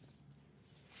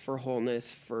for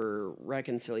wholeness, for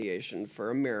reconciliation,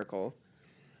 for a miracle?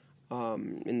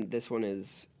 And this one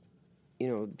is,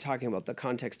 talking about the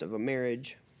context of a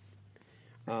marriage,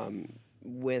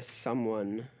 with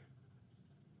someone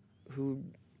who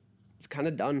is kind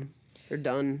of done. They're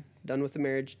done with the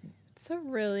marriage. It's a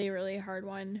really, really hard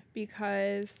one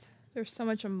because there's so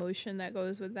much emotion that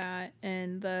goes with that,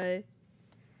 and the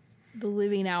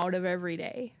living out of every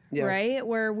day, right?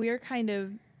 Where we're kind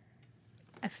of,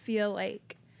 I feel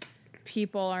like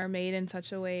people are made in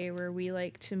such a way where we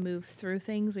like to move through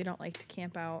things. We don't like to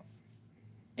camp out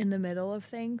in the middle of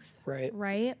things.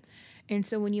 Right? And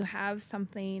so when you have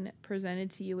something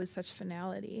presented to you with such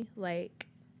finality, like,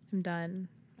 I'm done,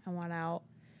 I want out,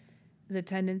 the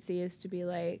tendency is to be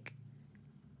like,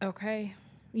 okay,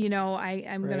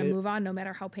 I'm going to move on no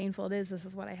matter how painful it is. This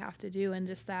is what I have to do. And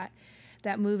just that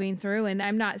moving through. And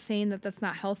I'm not saying that that's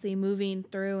not healthy. Moving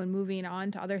through and moving on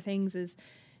to other things is,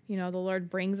 the Lord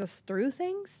brings us through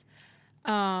things.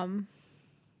 At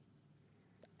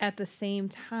the same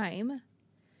time,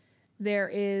 there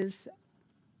is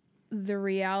the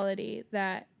reality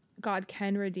that God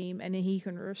can redeem and he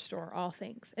can restore all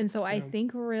things. And so I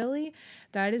think really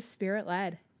that is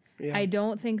spirit-led. Yeah. I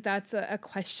don't think that's a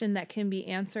question that can be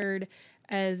answered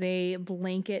as a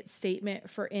blanket statement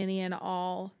for any and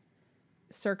all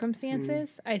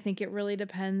circumstances. I think it really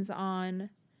depends on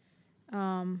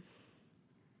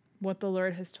what the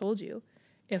Lord has told you.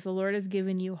 If the Lord has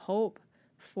given you hope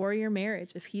for your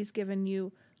marriage, if he's given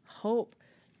you hope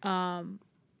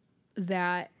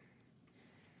that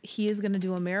he is going to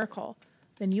do a miracle,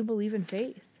 then you believe in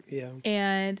faith. Yeah.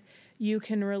 And you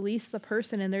can release the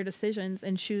person and their decisions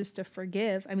and choose to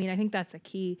forgive. I mean, I think that's a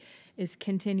key, is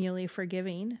continually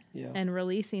forgiving and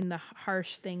releasing the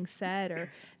harsh things said or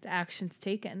the actions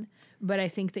taken. But I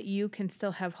think that you can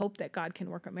still have hope that God can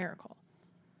work a miracle.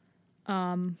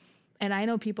 And I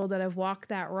know people that have walked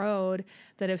that road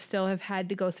that have had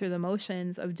to go through the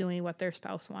motions of doing what their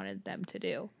spouse wanted them to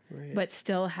do, but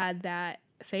still had that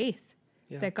faith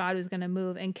that God was going to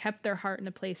move and kept their heart in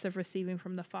a place of receiving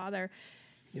from the Father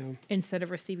instead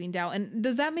of receiving doubt. And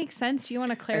does that make sense? Do you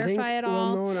want to clarify it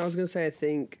all? Well, no, and I was going to say, I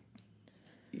think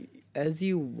as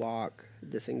you walk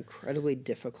this incredibly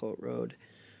difficult road,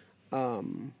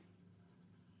 and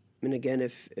again,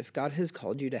 if God has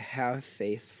called you to have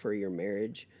faith for your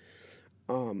marriage,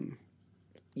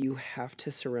 you have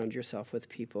to surround yourself with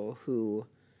people who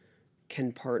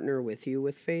can partner with you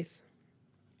with faith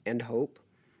and hope,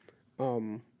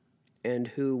 and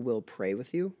who will pray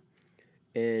with you.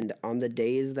 And on the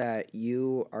days that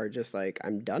you are just like,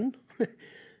 I'm done,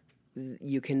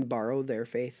 you can borrow their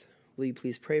faith. Will you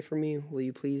please pray for me? Will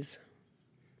you please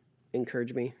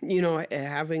encourage me?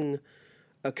 Having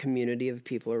a community of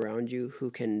people around you who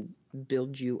can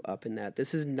build you up in that.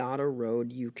 This is not a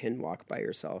road you can walk by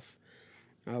yourself.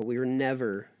 We were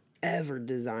never, ever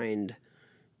designed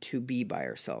to be by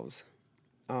ourselves.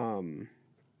 And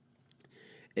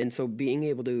so being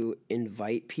able to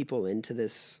invite people into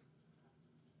this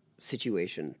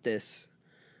situation, this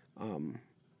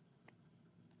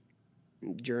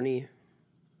journey,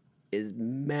 is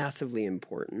massively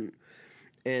important.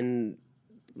 And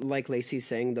like Lacey's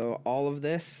saying, though, all of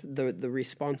this, the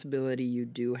responsibility you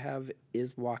do have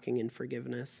is walking in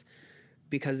forgiveness,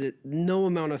 because no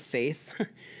amount of faith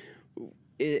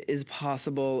is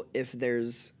possible if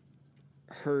there's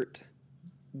hurt,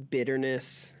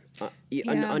 bitterness,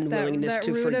 an unwillingness that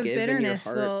to root forgive of in your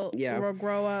heart. Will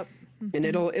grow up. And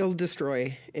it'll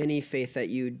destroy any faith that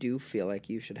you do feel like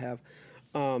you should have.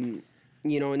 And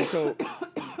so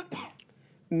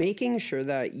making sure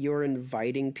that you're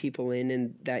inviting people in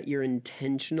and that you're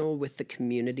intentional with the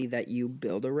community that you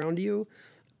build around you,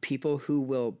 people who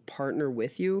will partner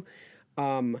with you,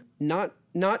 not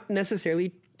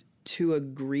necessarily to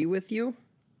agree with you,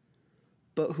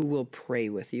 but who will pray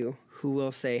with you, who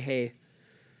will say, hey,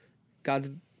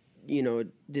 God's,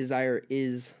 desire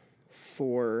is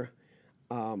for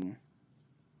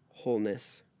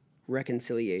wholeness,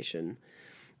 reconciliation.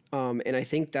 And I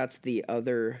think that's the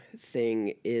other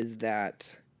thing, is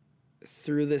that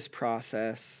through this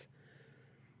process,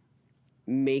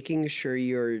 making sure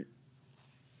you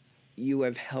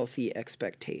have healthy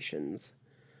expectations.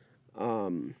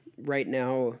 Right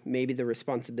now, maybe the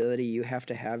responsibility you have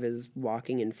to have is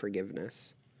walking in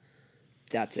forgiveness.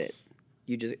 That's it.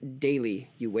 You just daily,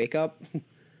 you wake up,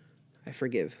 I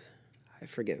forgive.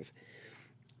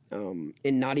 And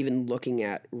not even looking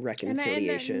at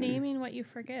reconciliation. And naming what you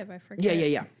forgive. I forgive.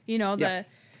 Yeah. You know, Yeah.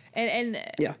 And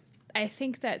Yeah. I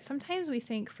think that sometimes we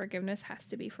think forgiveness has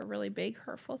to be for really big,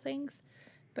 hurtful things.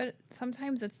 But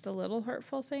sometimes it's the little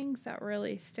hurtful things that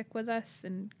really stick with us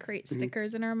and create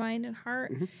stickers in our mind and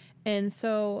heart. And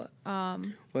so... well,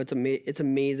 it's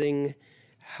amazing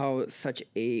how such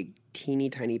a teeny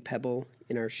tiny pebble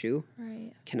in our shoe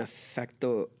can affect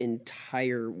the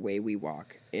entire way we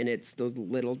walk. And it's those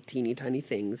little teeny tiny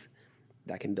things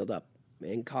that can build up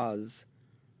and cause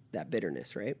that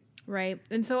bitterness, right? Right.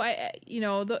 And so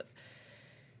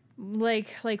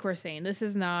like we're saying, this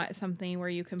is not something where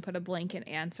you can put a blanket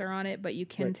answer on it, but you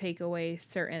can take away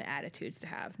certain attitudes to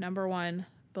have. Number one,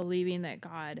 believing that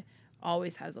God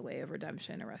always has a way of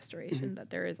redemption and restoration, that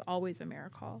there is always a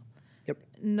miracle. Yep.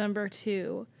 Number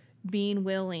two, being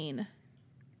willing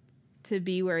to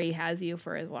be where he has you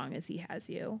for as long as he has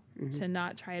you, to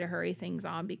not try to hurry things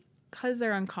on because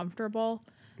they're uncomfortable.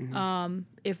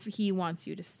 If he wants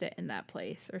you to sit in that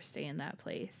place or stay in that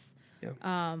place.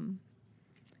 Yeah.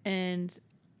 And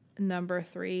number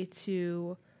three,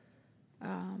 to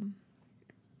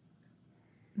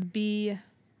be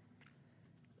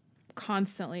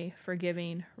constantly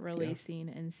forgiving, releasing,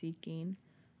 and seeking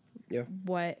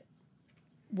what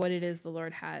it is the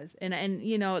Lord has. And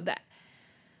you know, that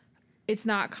it's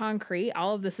not concrete.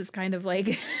 All of this is kind of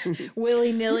like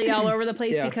willy-nilly all over the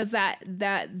place because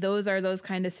those are those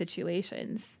kind of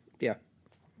situations. Yeah.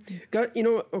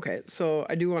 Okay, so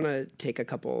I do want to take a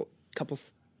couple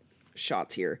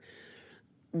shots here.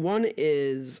 One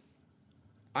is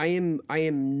I am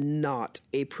not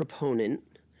a proponent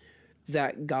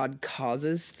that God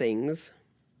causes things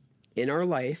in our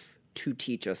life to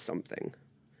teach us something.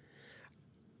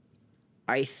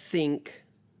 I think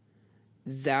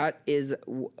that is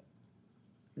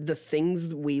the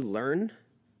things we learn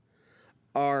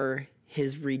are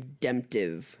his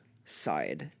redemptive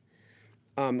side.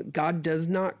 God does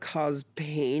not cause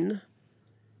pain,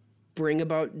 bring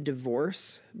about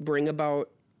divorce, bring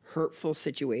about hurtful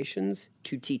situations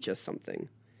to teach us something.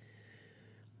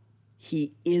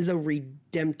 He is a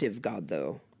redemptive God,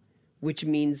 though, which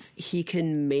means he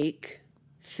can make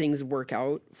things work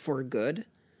out for good,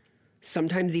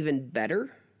 sometimes even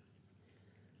better.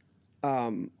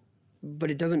 But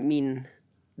it doesn't mean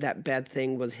that bad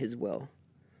thing was his will.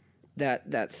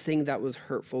 That thing that was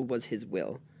hurtful was his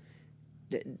will.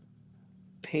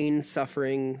 Pain,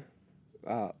 suffering,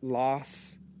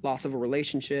 loss of a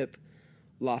relationship,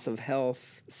 loss of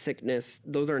health, sickness,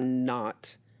 those are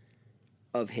not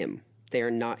of him. They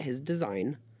are not his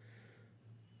design,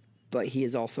 but he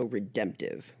is also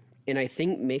redemptive. And I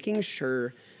think making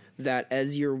sure that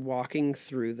as you're walking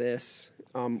through this,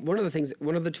 one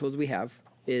of the tools we have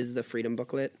is the Freedom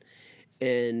Booklet.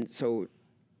 And so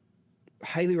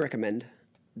highly recommend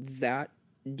that,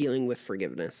 dealing with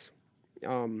forgiveness.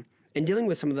 And dealing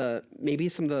with some of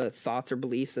the thoughts or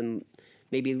beliefs and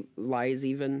maybe lies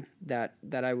even that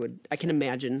I can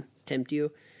imagine tempt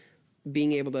you,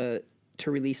 being able to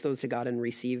release those to God and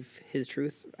receive his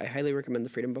truth. I highly recommend the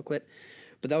Freedom Booklet.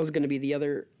 But that was going to be the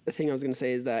other thing I was going to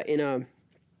say, is that in a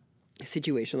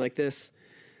situation like this,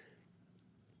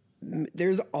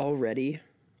 there's already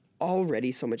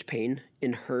so much pain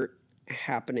and hurt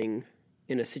happening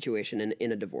in a situation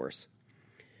in a divorce.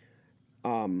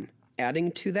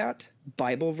 Adding to that,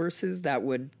 Bible verses that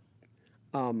would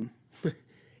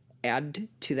add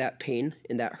to that pain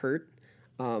and that hurt.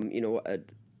 A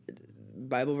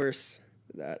Bible verse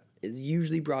that is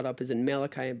usually brought up is in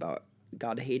Malachi about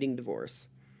God hating divorce.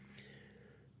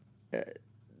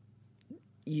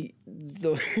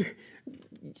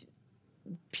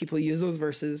 People use those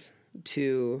verses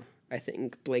to, I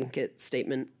think, blanket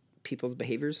statement people's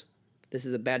behaviors. This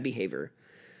is a bad behavior.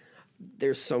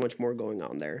 There's so much more going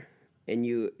on there.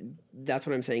 And that's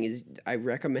what I'm saying is I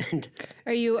recommend.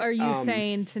 Are you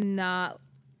saying to not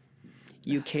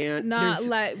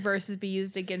let verses be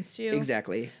used against you?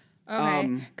 Exactly.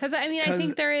 Okay. Because I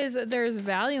think there's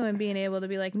value in being able to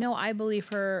be like, no, I believe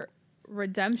for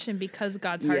redemption because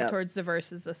God's heart towards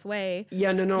divorce is this way.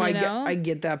 Yeah, no, I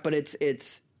get that, but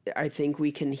it's I think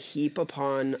we can heap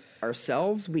upon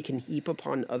ourselves, we can heap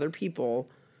upon other people.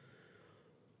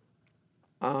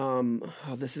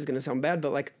 This is going to sound bad,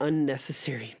 but like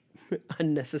unnecessary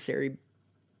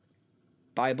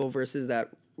Bible verses that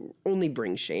only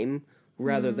bring shame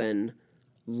rather than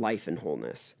life and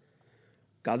wholeness.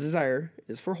 God's desire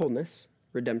is for wholeness,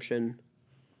 redemption.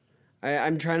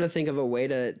 I'm trying to think of a way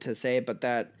to say it, but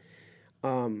that, I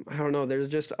don't know.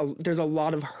 There's a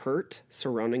lot of hurt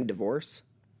surrounding divorce.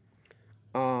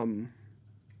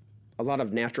 a lot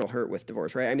of natural hurt with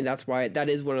divorce, right? I mean, that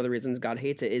is one of the reasons God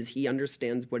hates it, is he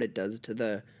understands what it does to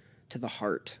the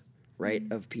heart, right,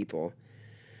 of people.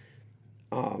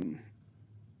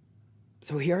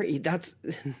 So he already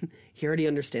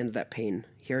understands that pain.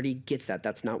 He already gets that.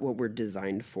 That's not what we're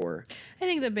designed for. I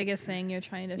think the biggest thing you're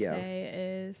trying to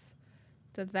say is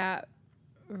that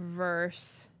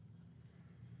verse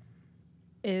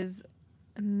is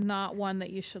not one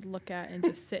that you should look at and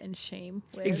just sit in shame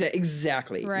with.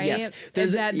 Exactly. Right? Yes.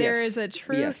 There is a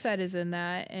truth that is in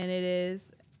that, and it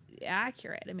is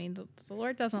accurate. I mean, the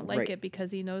Lord doesn't like it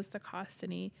because he knows the cost,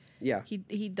 and he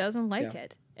doesn't like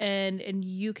it. And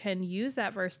you can use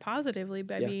that verse positively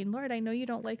by being, Lord, I know you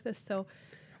don't like this, so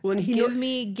give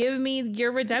me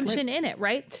your redemption in it,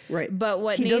 right? Right. But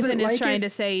what Nathan is trying to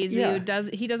say is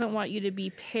he doesn't want you to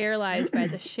be paralyzed by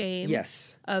the shame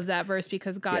of that verse,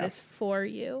 because God is for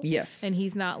you. Yes. And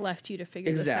he's not left you to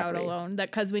figure this out alone.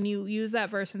 Because when you use that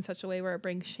verse in such a way where it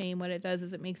brings shame, what it does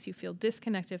is it makes you feel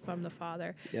disconnected from the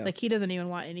Father. Yeah. Like he doesn't even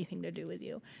want anything to do with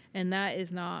you. And that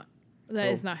is not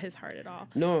his heart at all.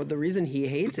 No, the reason he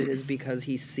hates it is because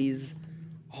he sees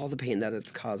all the pain that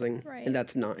it's causing, and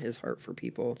that's not his heart for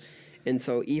people. And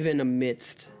so even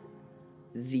amidst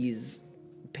these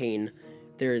pain,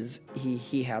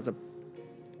 he has a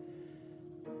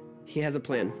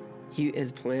plan.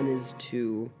 His plan is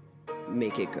to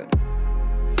make it good.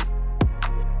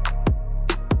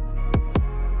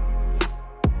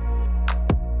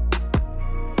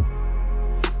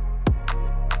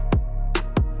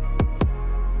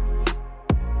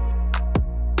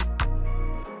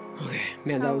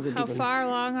 Man, that was a deep one. How far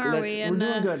along are we? We're doing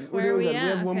good. We're doing good. We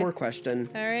have one more question.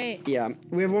 All right. Yeah,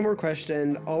 we have one more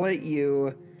question. I'll let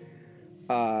you.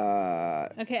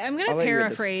 Okay, I'm going to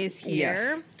paraphrase here.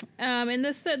 Yes. And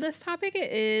this topic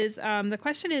is the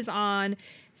question is on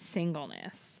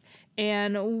singleness,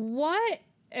 and what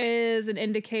is an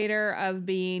indicator of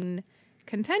being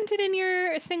contented in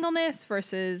your singleness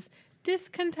versus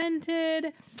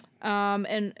discontented,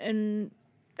 and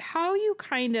how you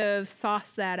kind of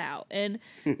sauce that out. And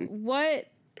what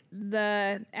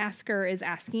the asker is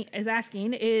asking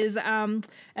is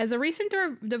as a recent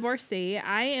divorcee,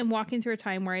 I am walking through a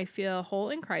time where I feel whole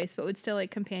in Christ, but would still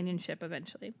like companionship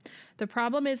eventually. The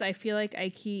problem is I feel like I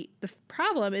keep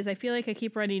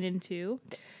running into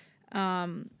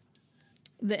the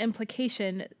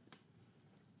implication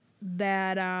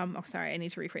that I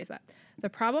need to rephrase that. The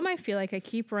problem I feel like I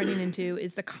keep running into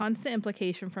is the constant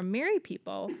implication from married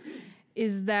people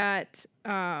is that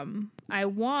I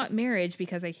want marriage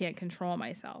because I can't control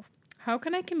myself. How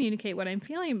can I communicate when I'm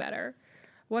feeling better?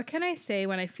 What can I say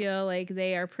when I feel like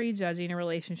they are prejudging a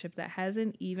relationship that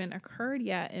hasn't even occurred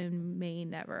yet and may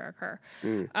never occur?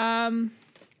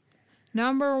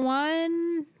 Number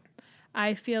one,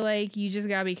 I feel like you just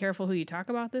gotta be careful who you talk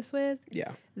about this with.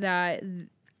 Yeah. That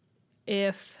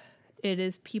if it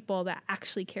is people that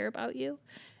actually care about you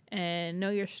and know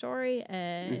your story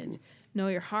and know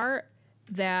your heart,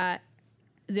 that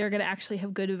they're going to actually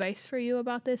have good advice for you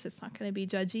about this. It's not going to be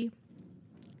judgy.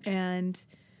 And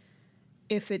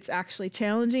if it's actually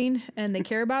challenging and they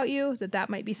care about you, that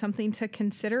might be something to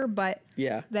consider. But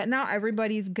that not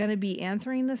everybody's going to be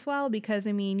answering this well, because,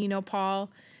 I mean,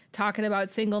 Paul talking about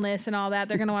singleness and all that,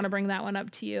 they're going to want to bring that one up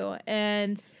to you.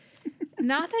 And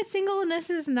not that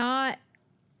singleness is not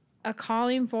a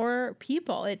calling for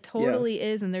people. It totally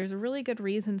is, and there's really good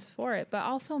reasons for it. But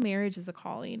also marriage is a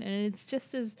calling, and it's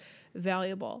just as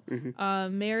valuable.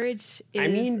 Marriage is... I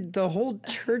mean, the whole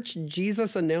church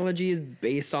Jesus analogy is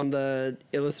based on the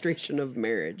illustration of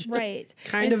marriage. Right.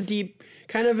 Kind of deep,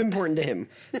 kind of important to him.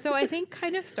 So I think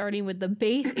kind of starting with the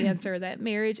base answer that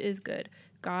marriage is good.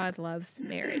 God loves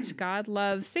marriage. God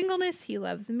loves singleness. He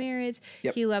loves marriage.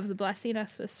 Yep. He loves blessing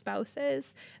us with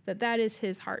spouses. That is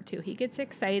his heart too. He gets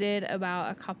excited about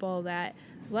a couple that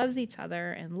loves each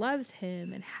other and loves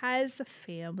him and has a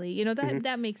family.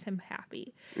 That makes him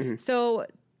happy. So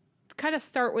kind of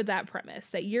start with that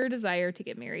premise that your desire to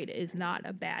get married is not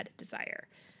a bad desire.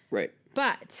 Right.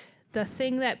 But the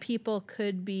thing that people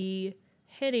could be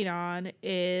hitting on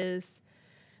is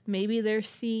maybe they're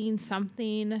seeing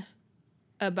something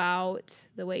about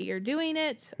the way you're doing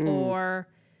it or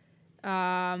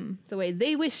the way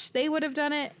they wish they would have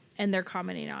done it, and they're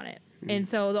commenting on it. And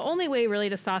so the only way really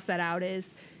to sauce that out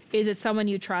is it someone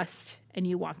you trust and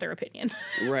you want their opinion?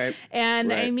 Right.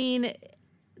 And I mean,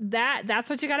 that's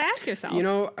what you got to ask yourself.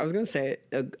 I was going to say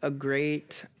a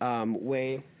great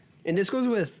way, and this goes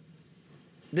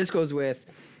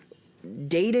with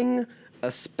dating, a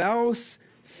spouse,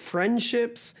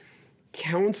 friendships,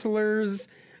 counselors,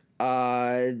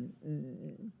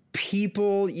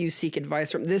 people you seek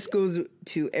advice from. This goes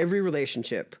to every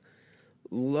relationship.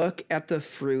 Look at the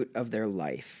fruit of their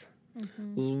life.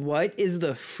 What is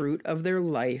the fruit of their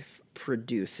life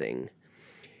producing?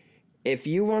 If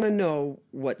you want to know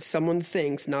what someone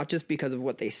thinks, not just because of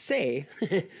what they say,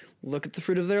 look at the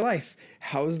fruit of their life.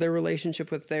 How's their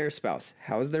relationship with their spouse?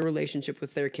 How's their relationship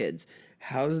with their kids?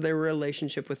 How's their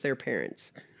relationship with their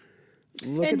parents?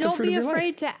 Look and at the don't fruit be of their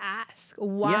afraid life. to ask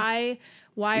why.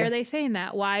 Why are they saying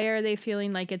that? Why are they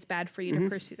feeling like it's bad for you to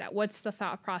pursue that? What's the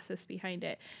thought process behind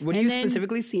it? What do you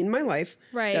specifically see in my life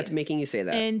that's making you say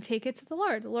that? And take it to the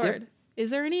Lord. Lord, is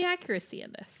there any accuracy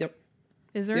in this? Yep.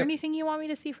 Is there anything you want me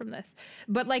to see from this?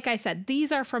 But like I said,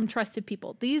 these are from trusted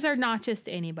people. These are not just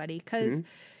anybody, because,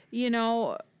 you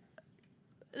know,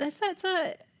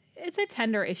 it's a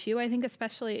tender issue. I think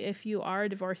especially if you are a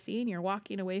divorcee and you're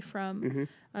walking away from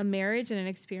a marriage and an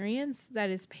experience that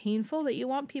is painful, that you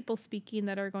want people speaking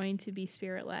that are going to be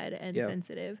spirit-led and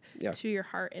sensitive to your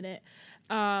heart in it.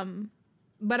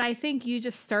 But I think you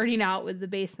just starting out with the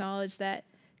base knowledge that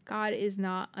God is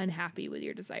not unhappy with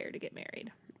your desire to get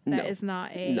married. That is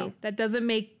not that doesn't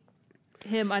make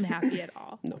him unhappy at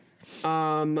all.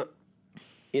 No.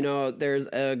 You know, there's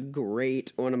a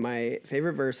great, one of my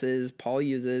favorite verses Paul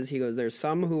uses. He goes, there's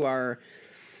some who are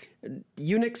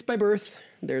eunuchs by birth.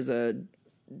 There's a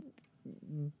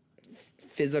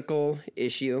physical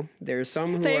issue. There's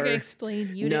some who so are... you're going to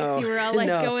explain eunuchs. You were all like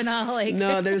going all like...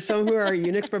 No, there's some who are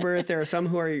eunuchs by birth. There are some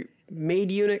who are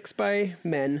made eunuchs by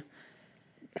men.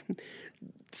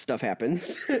 Stuff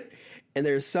happens. And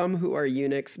there's some who are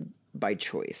eunuchs by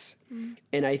choice.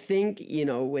 And I think, you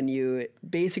know, when you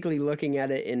basically looking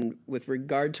at it in with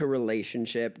regard to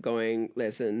relationship, going,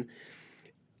 listen,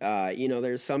 you know,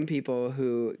 there's some people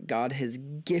who God has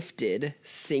gifted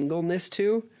singleness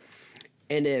to.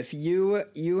 And if you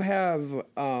have,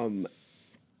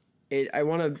 I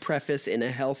want to preface in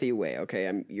a healthy way.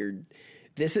 Okay.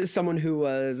 This is someone who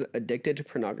was addicted to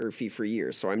pornography for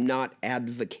years. So I'm not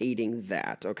advocating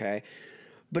that. Okay.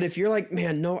 But if you're like,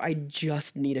 man, no, I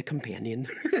just need a companion.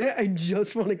 I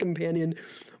just want a companion.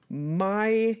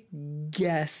 My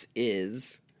guess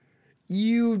is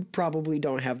you probably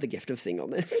don't have the gift of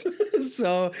singleness.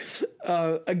 So,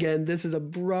 again, this is a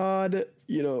broad,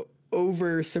 you know,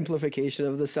 oversimplification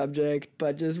of the subject,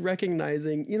 but just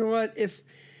recognizing, you know what, if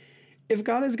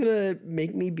God is going to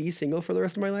make me be single for the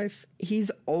rest of my life, he's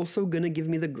also going to give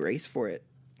me the grace for it.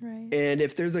 Right. And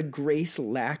if there's a grace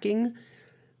lacking,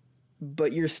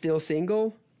 but you're still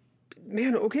single,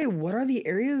 man, okay, what are the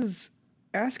areas,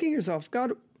 asking yourself,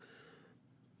 God,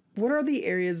 what are the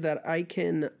areas that I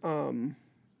can,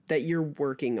 that you're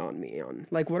working on me on?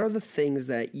 Like, what are the things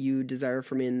that you desire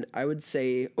from me? And I would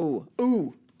say,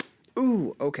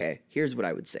 okay, here's what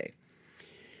I would say.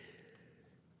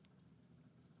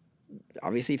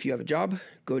 Obviously, if you have a job,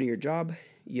 go to your job.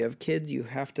 You have kids, you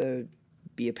have to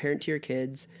be a parent to your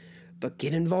kids, but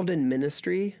get involved in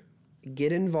ministry.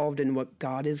 Get involved in what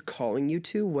God is calling you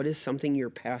to, what is something you're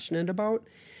passionate about,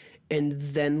 and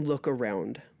then look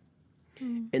around.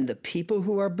 And the people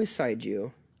who are beside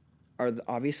you are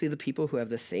obviously the people who have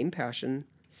the same passion,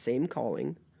 same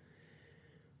calling.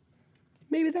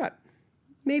 Maybe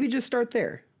just start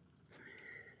there.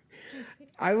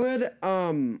 I would,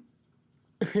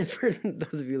 for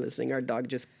those of you listening, our dog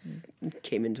just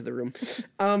came into the room.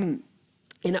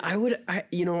 And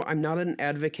I'm not an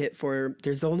advocate for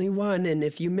there's only one, and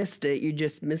if you missed it, you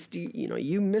just missed,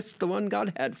 you missed the one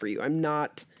God had for you. I'm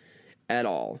not at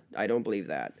all. I don't believe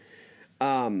that.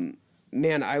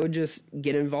 Man, I would just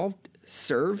get involved,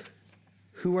 serve.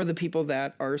 Who are the people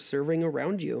that are serving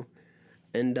around you?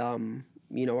 And,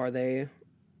 are they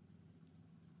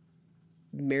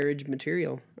marriage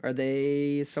material? Are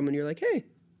they someone you're like, hey,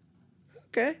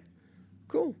 okay,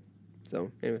 cool.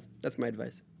 So anyways, that's my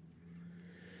advice.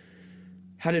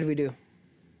 How did we do?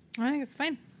 I think it's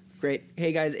fine. Great.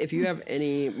 Hey, guys, if you have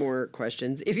any more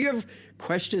questions, if you have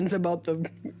questions about the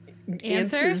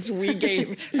answers we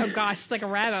gave. Oh, gosh, it's like a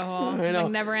rabbit hole. It like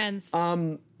never ends.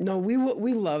 No,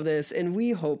 we love this, and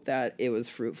we hope that it was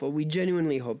fruitful. We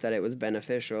genuinely hope that it was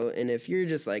beneficial. And if you're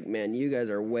just like, man, you guys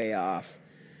are way off,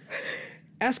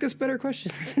 ask us better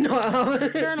questions.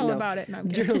 Journal about it. No, I'm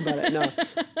kidding. Journal about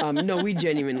it. No, we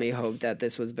genuinely hope that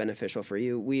this was beneficial for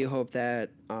you. We hope that...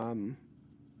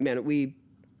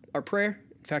 our prayer,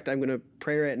 in fact, I'm going to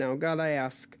pray right now. God, I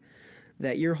ask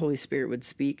that your Holy Spirit would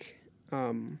speak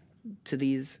to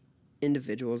these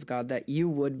individuals, God, that you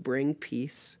would bring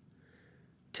peace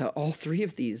to all three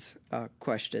of these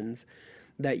questions,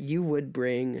 that you would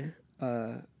bring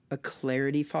a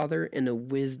clarity, Father, and a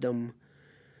wisdom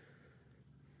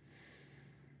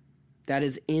that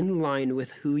is in line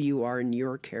with who you are and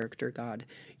your character, God.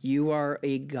 You are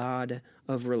a God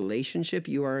of relationship.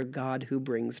 You are a God who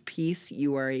brings peace.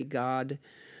 You are a God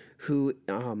who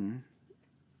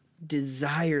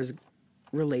desires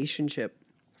relationship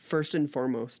first and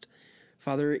foremost.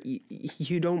 Father,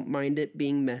 you don't mind it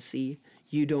being messy.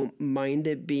 You don't mind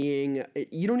it being,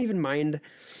 you don't even mind,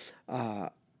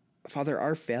 Father,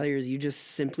 our failures. You just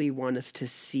simply want us to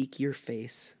seek your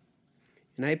face.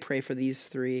 And I pray for these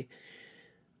three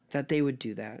that they would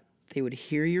do that. They would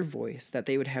hear your voice, that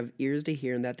they would have ears to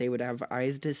hear, and that they would have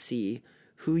eyes to see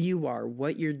who you are,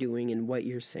 what you're doing, and what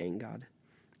you're saying, God.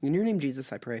 In your name,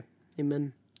 Jesus, I pray.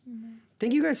 Amen. Amen.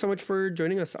 Thank you guys so much for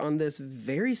joining us on this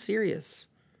very serious...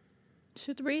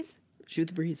 Shoot the breeze? Shoot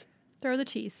the breeze. Throw the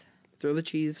cheese. Throw the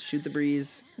cheese, shoot the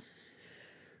breeze,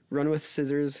 run with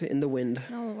scissors in the wind.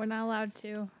 No, we're not allowed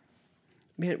to.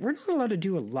 Man, we're not allowed to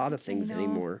do a lot of things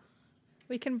anymore.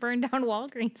 We can burn down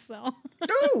Walgreens, though.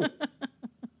 Oh!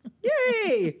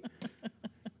 Yay!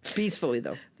 Peacefully,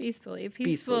 though. Peacefully.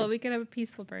 We can have a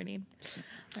peaceful burning.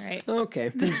 All right.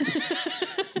 Okay.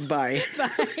 Bye.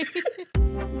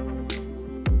 Bye.